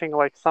 I'm watching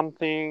like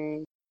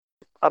something,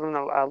 I don't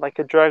know, like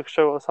a drag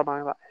show or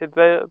something like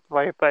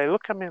that. They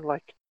look at me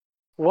like,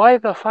 why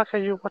the fuck are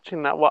you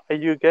watching that? What, are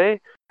you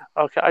gay?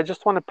 Okay, I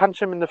just want to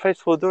punch him in the face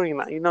for doing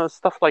that.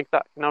 Stuff like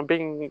that.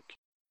 Being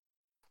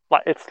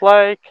like, it's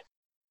like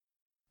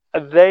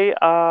they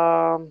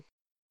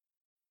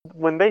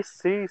when they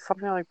see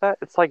something like that,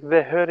 it's like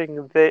they're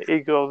hurting their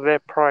ego, their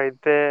pride,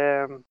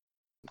 their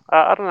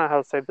I don't know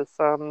how to say this.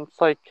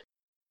 It's like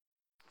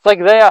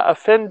they are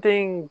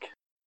offending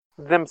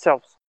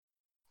themselves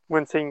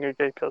when seeing a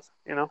gay person.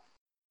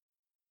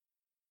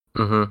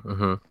 Mm-hmm.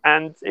 Mm-hmm.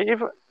 And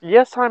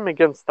yes, I'm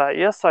against that.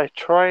 Yes, I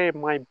try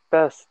my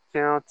best,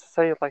 to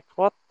say like,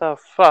 what the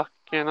fuck,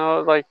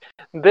 like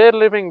they're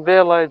living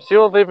their lives,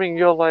 you're living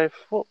your life.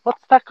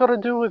 What's that got to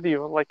do with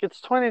you? Like,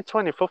 it's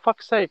 2020, for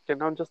fuck's sake,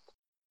 just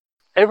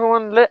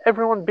let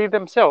everyone be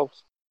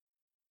themselves.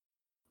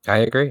 I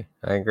agree.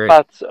 I agree.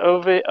 But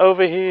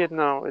over here,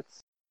 no,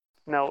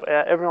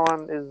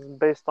 everyone is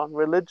based on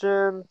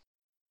religion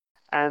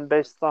and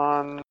based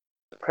on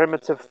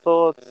primitive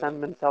thoughts and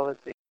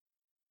mentality.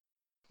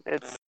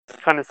 It's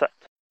kind of sad.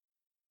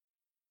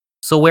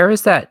 So where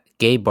is that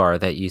gay bar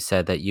that you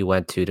said that you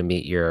went to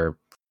meet your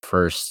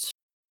first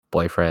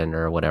boyfriend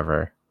or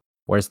whatever?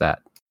 Where's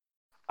that?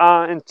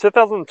 In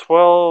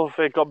 2012,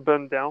 it got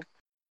burned down,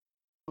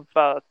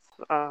 but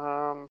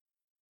um,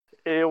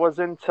 it was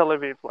in Tel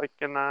Aviv, like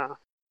in a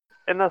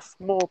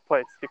small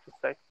place, you could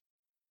say.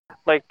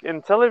 Like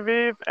in Tel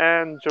Aviv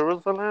and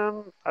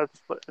Jerusalem,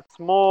 it's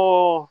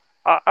more.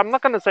 I'm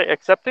not gonna say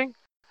accepting.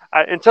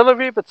 In Tel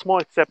Aviv, it's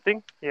more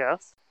accepting.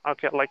 Yes.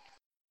 Okay. Like,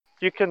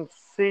 you can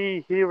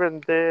see here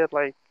and there,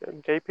 like,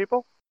 gay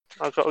people,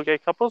 or gay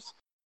couples,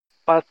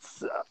 but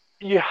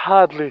you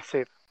hardly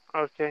see them.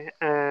 Okay.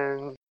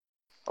 And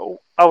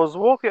I was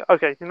walking.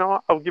 Okay, you know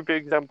what? I'll give you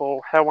an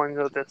example how I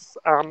know this.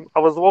 I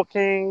was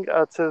walking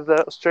to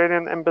the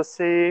Australian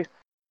embassy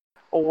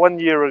 1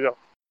 year ago.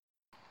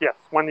 Yes,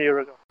 1 year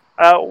ago.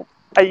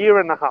 A year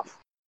and a half.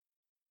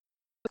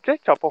 Gay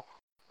couple.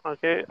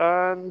 Okay,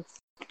 and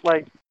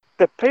like,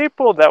 the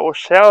people that were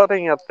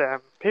shouting at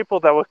them, people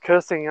that were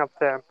cursing at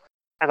them,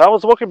 and I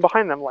was walking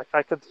behind them. Like,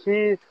 I could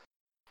hear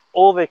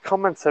all their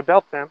comments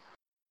about them.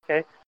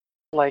 Okay,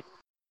 like.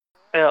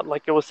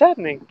 Like, it was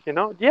saddening,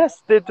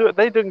 Yes, they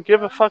didn't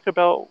give a fuck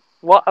about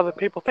what other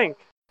people think.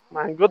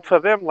 And good for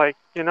them, like,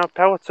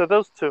 power to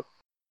those two.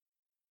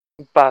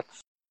 But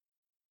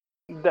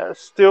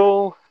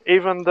still,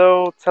 even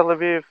though Tel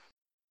Aviv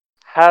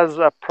has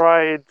a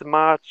pride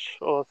march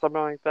or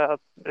something like that,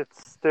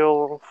 it's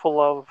still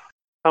full of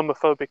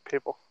homophobic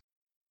people.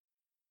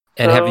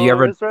 And So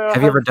Israel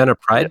have you has, ever done a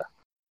yeah, pride?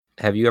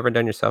 Have you ever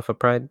done yourself a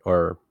pride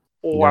or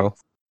no?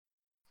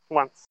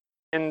 once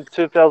in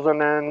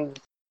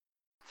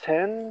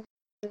 2010,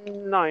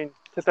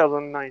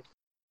 2009.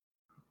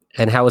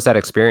 And how was that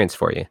experience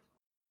for you?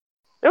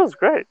 It was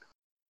great.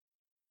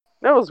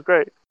 It was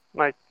great.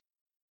 Like,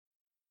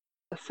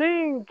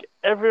 seeing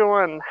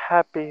everyone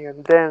happy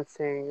and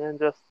dancing and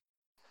just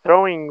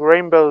throwing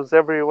rainbows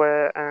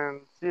everywhere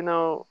and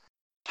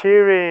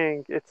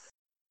cheering. It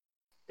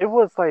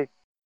was like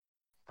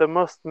the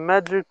most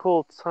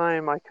magical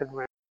time I could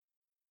remember.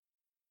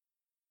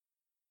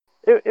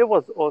 It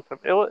was awesome.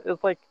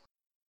 It's like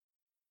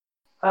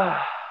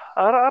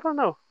I don't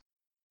know.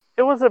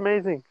 It was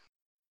amazing.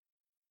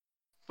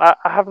 I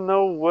have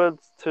no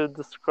words to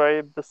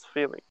describe this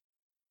feeling.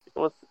 It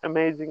was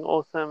amazing,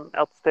 awesome,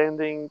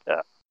 outstanding,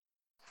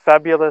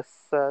 fabulous.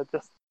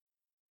 Just,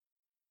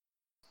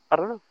 I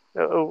don't know.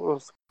 It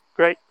was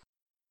great.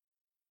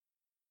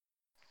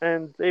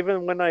 And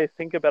even when I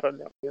think about it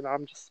now,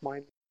 I'm just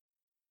smiling.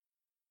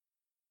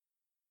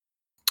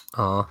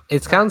 Oh,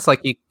 it sounds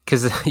like you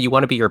because you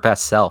want to be your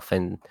best self,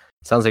 and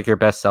it sounds like your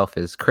best self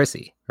is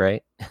Chrissy,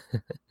 right?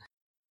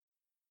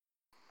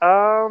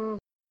 Um,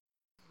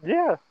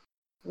 yeah,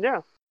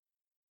 yeah.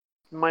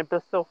 My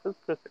best self is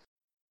Chrissy,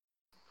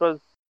 because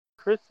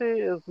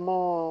Chrissy is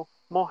more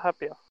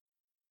happier.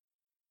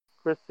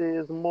 Chrissy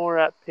is more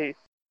at peace.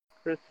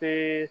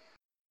 Chrissy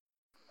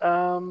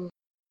um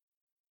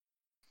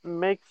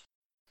makes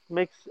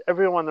makes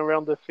everyone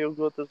around her feel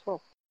good as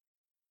well,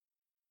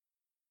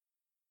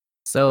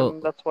 So,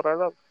 and that's what I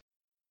love.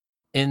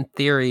 in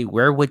theory,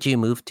 where would you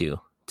move to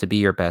be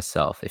your best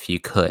self if you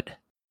could?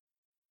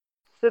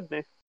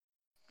 Sydney.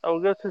 I'll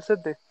go to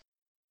Sydney.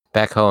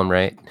 Back home,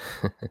 right?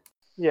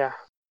 Yeah,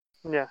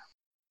 yeah.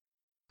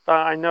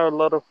 I know a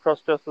lot of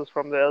crossdressers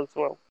from there as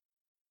well.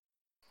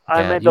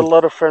 I Yeah, made a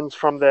lot of friends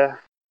from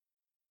there,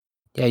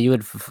 you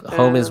would.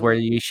 Home is where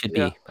and you should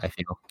yeah, be. I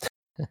feel.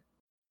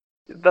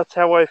 that's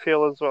how I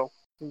feel as well.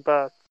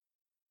 But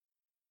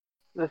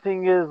the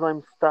thing is,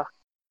 I'm stuck.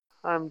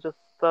 I'm just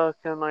stuck,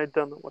 and I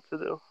don't know what to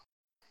do.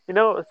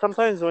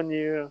 Sometimes when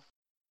you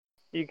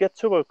get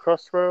to a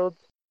crossroads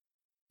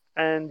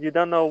and you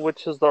don't know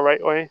which is the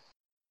right way,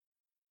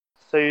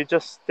 so you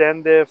just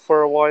stand there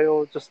for a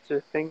while just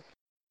to think.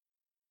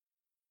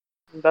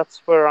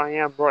 That's where I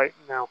am right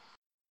now.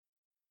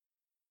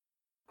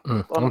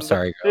 I'm On the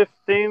sorry, girl.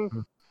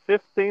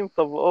 15th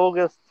of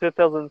August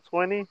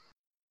 2020,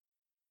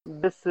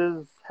 this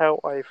is how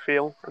I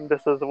feel, and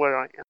this is where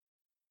I am.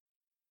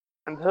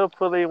 And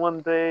hopefully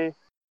one day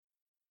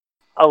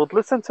I would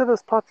listen to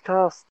this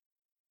podcast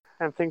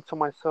and think to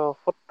myself,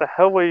 what the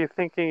hell were you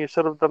thinking? You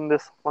should have done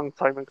this a long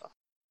time ago.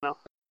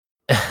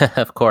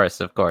 Of course.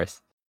 Just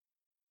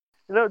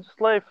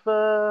life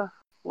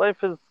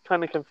is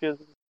kind of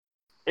confusing.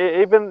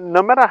 Even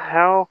no matter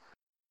how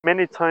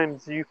many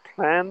times you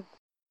plan,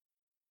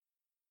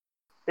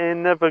 it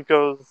never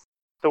goes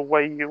the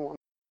way you want.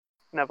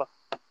 Never.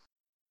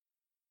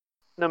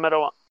 No matter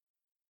what.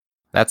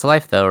 That's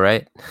life, though,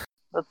 right?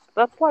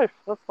 That's life.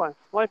 That's life.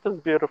 Life is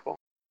beautiful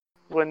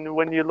when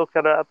you look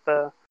at it at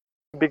the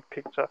big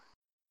picture.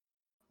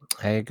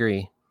 I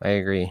agree.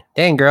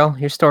 Dang, girl,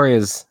 your story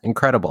is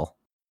incredible.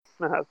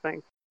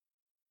 Thanks.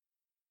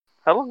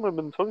 How long have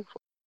we been talking for?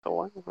 A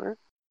while, right?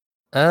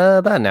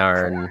 About an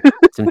hour and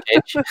some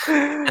change.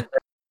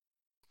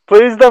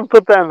 Please don't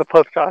put that in the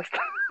podcast.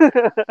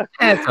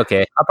 It's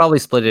okay. I'll probably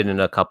split it in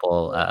a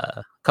couple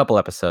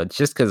episodes,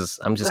 just because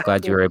I'm just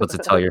glad you were able to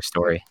tell your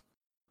story.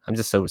 I'm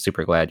just so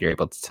super glad you're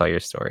able to tell your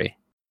story.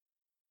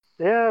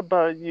 Yeah,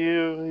 but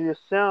you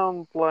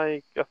sound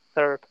like a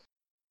therapist,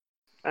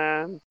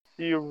 and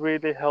you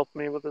really helped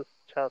me with this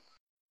chat.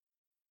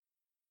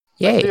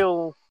 Yay! I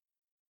feel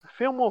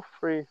more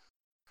free,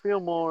 feel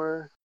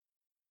more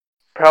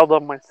proud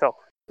of myself,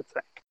 I would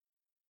say.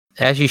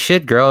 As you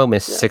should, girl,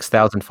 Miss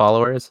 6,000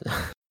 followers.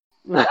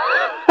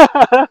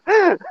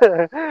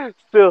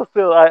 still,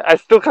 I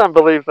still can't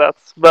believe that.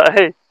 But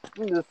hey,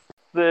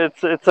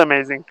 it's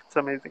amazing. It's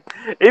amazing.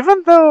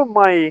 Even though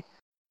my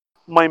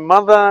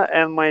mother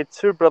and my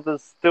two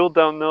brothers still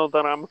don't know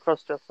that I'm a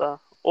crossdresser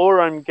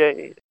or I'm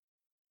gay,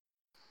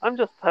 I'm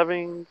just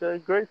having a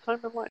great time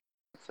in life,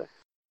 I'd say.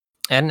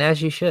 And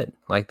as you should.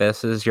 Like,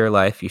 this is your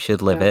life. You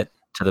should live it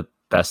to the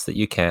best that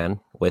you can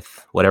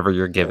with whatever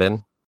you're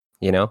given.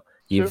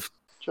 You've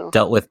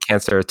dealt with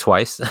cancer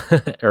twice,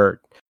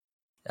 or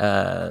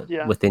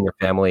within your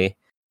family.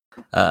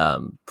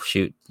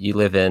 You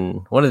live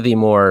in one of the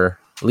more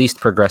least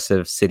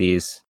progressive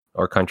cities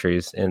or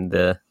countries in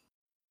the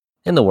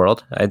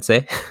world, I'd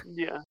say.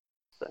 Yeah.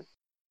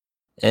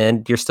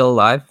 And you're still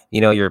alive.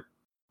 You're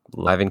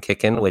alive and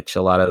kicking, which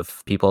a lot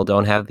of people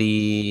don't have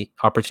the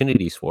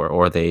opportunities for,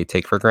 or they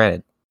take for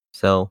granted.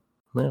 So,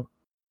 well,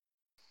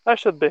 I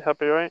should be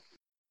happy, right?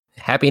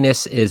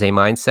 Happiness is a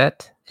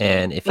mindset,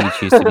 and if you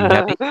choose to be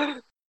happy,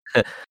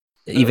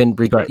 even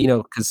regard,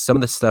 because some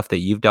of the stuff that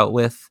you've dealt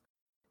with,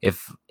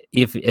 if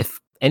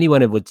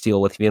anyone would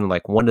deal with even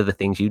like one of the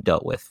things you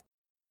dealt with,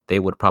 they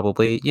would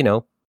probably,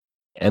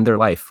 end their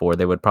life, or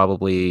they would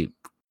probably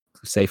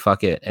say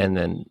fuck it, and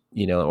then,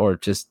 or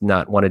just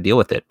not want to deal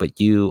with it. But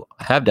you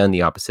have done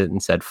the opposite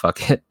and said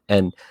fuck it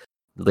and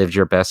lived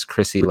your best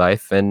Chrissy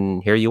life,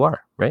 and here you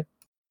are, right?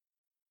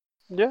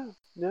 Yeah.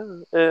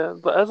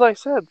 But as I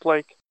said,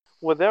 like,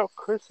 without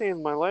Chrissy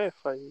in my life,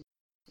 I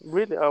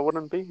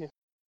wouldn't be here.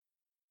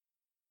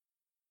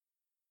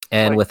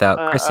 And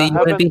without Chrissy, you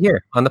wouldn't be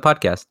here on the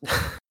podcast.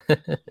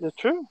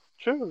 True,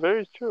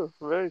 very true.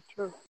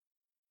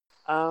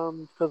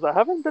 Because I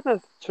haven't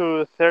been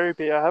to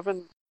therapy. I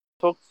haven't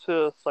talked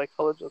to a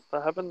psychologist.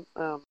 I haven't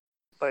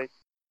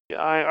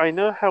I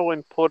know how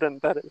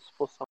important that is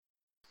for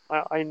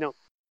someone. I know,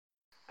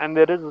 and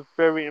it is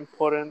very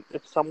important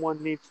if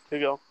someone needs to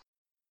go.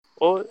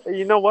 Or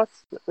you know what?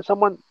 If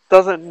someone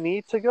doesn't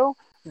need to go,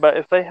 but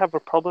if they have a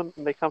problem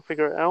and they can't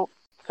figure it out,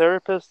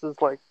 therapist is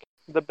like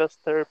the best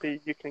therapy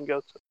you can go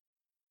to.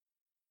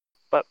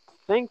 But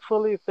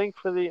thankfully,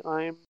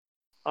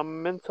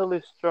 I'm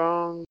mentally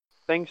strong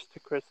thanks to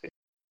Chrissy.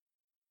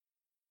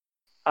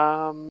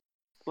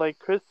 Like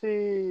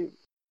Chrissy,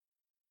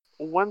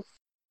 once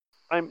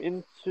I'm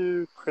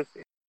into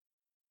Chrissy,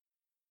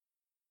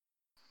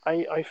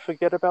 I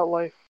forget about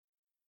life.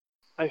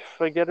 I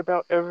forget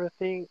about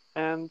everything,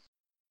 and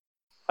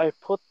I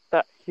put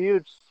that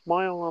huge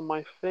smile on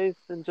my face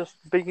and just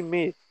be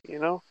me,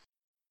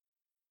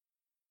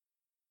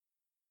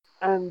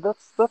 And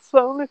that's the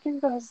only thing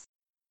that has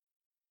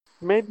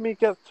made me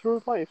get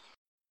through life.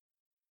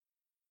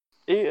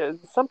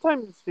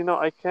 Sometimes,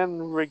 I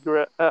can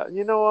regret.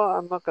 You know what?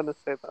 I'm not gonna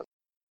say that.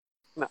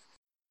 No,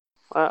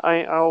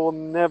 I will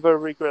never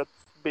regret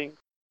being.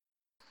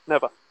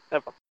 Never.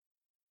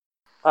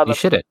 You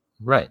shouldn't.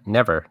 Right.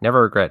 Never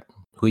regret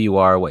who you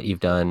are, what you've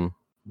done.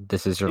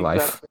 This is your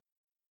life.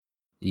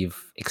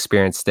 You've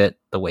experienced it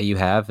the way you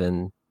have,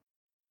 and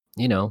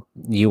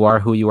you are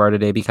who you are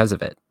today because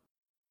of it.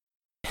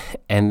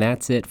 And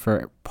that's it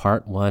for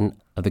part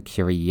 1 of the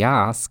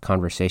Curi-YAAS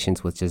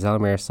conversations with Giselle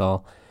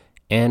Marisol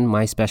and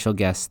my special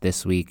guest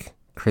this week,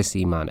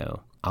 Chrissy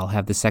Mano. I'll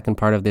have the second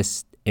part of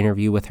this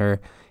interview with her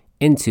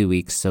in 2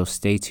 weeks, so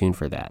stay tuned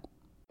for that.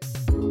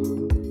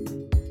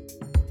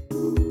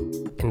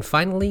 And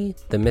finally,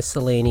 the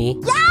miscellany.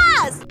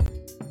 Yes!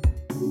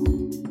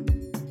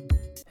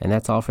 And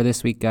that's all for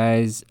this week,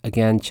 guys.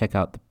 Again, check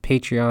out the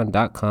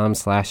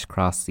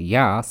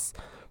patreon.com/crossdresser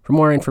for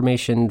more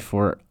information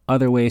for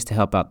other ways to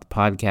help out the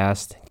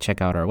podcast.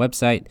 Check out our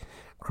website,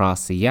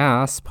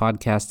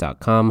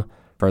 crossdresserpodcast.com,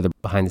 for the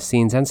behind the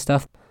scenes and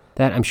stuff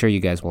that I'm sure you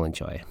guys will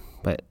enjoy.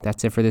 But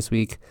that's it for this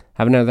week.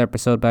 Have another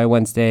episode by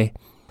Wednesday,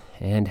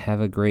 and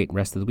have a great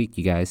rest of the week,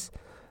 you guys.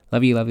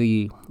 Love you, love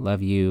you,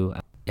 love you.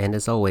 And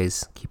as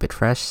always, keep it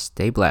fresh,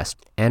 stay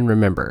blessed, and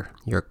remember,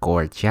 you're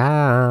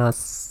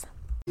gorgeous.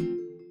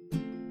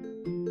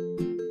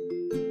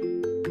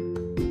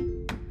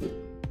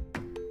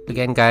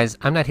 Again, guys,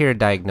 I'm not here to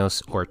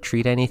diagnose or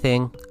treat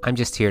anything. I'm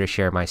just here to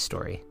share my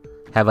story.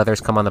 Have others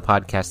come on the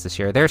podcast to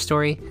share their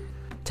story,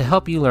 to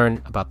help you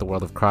learn about the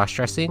world of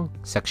cross-dressing,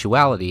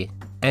 sexuality,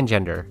 and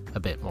gender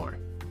a bit more.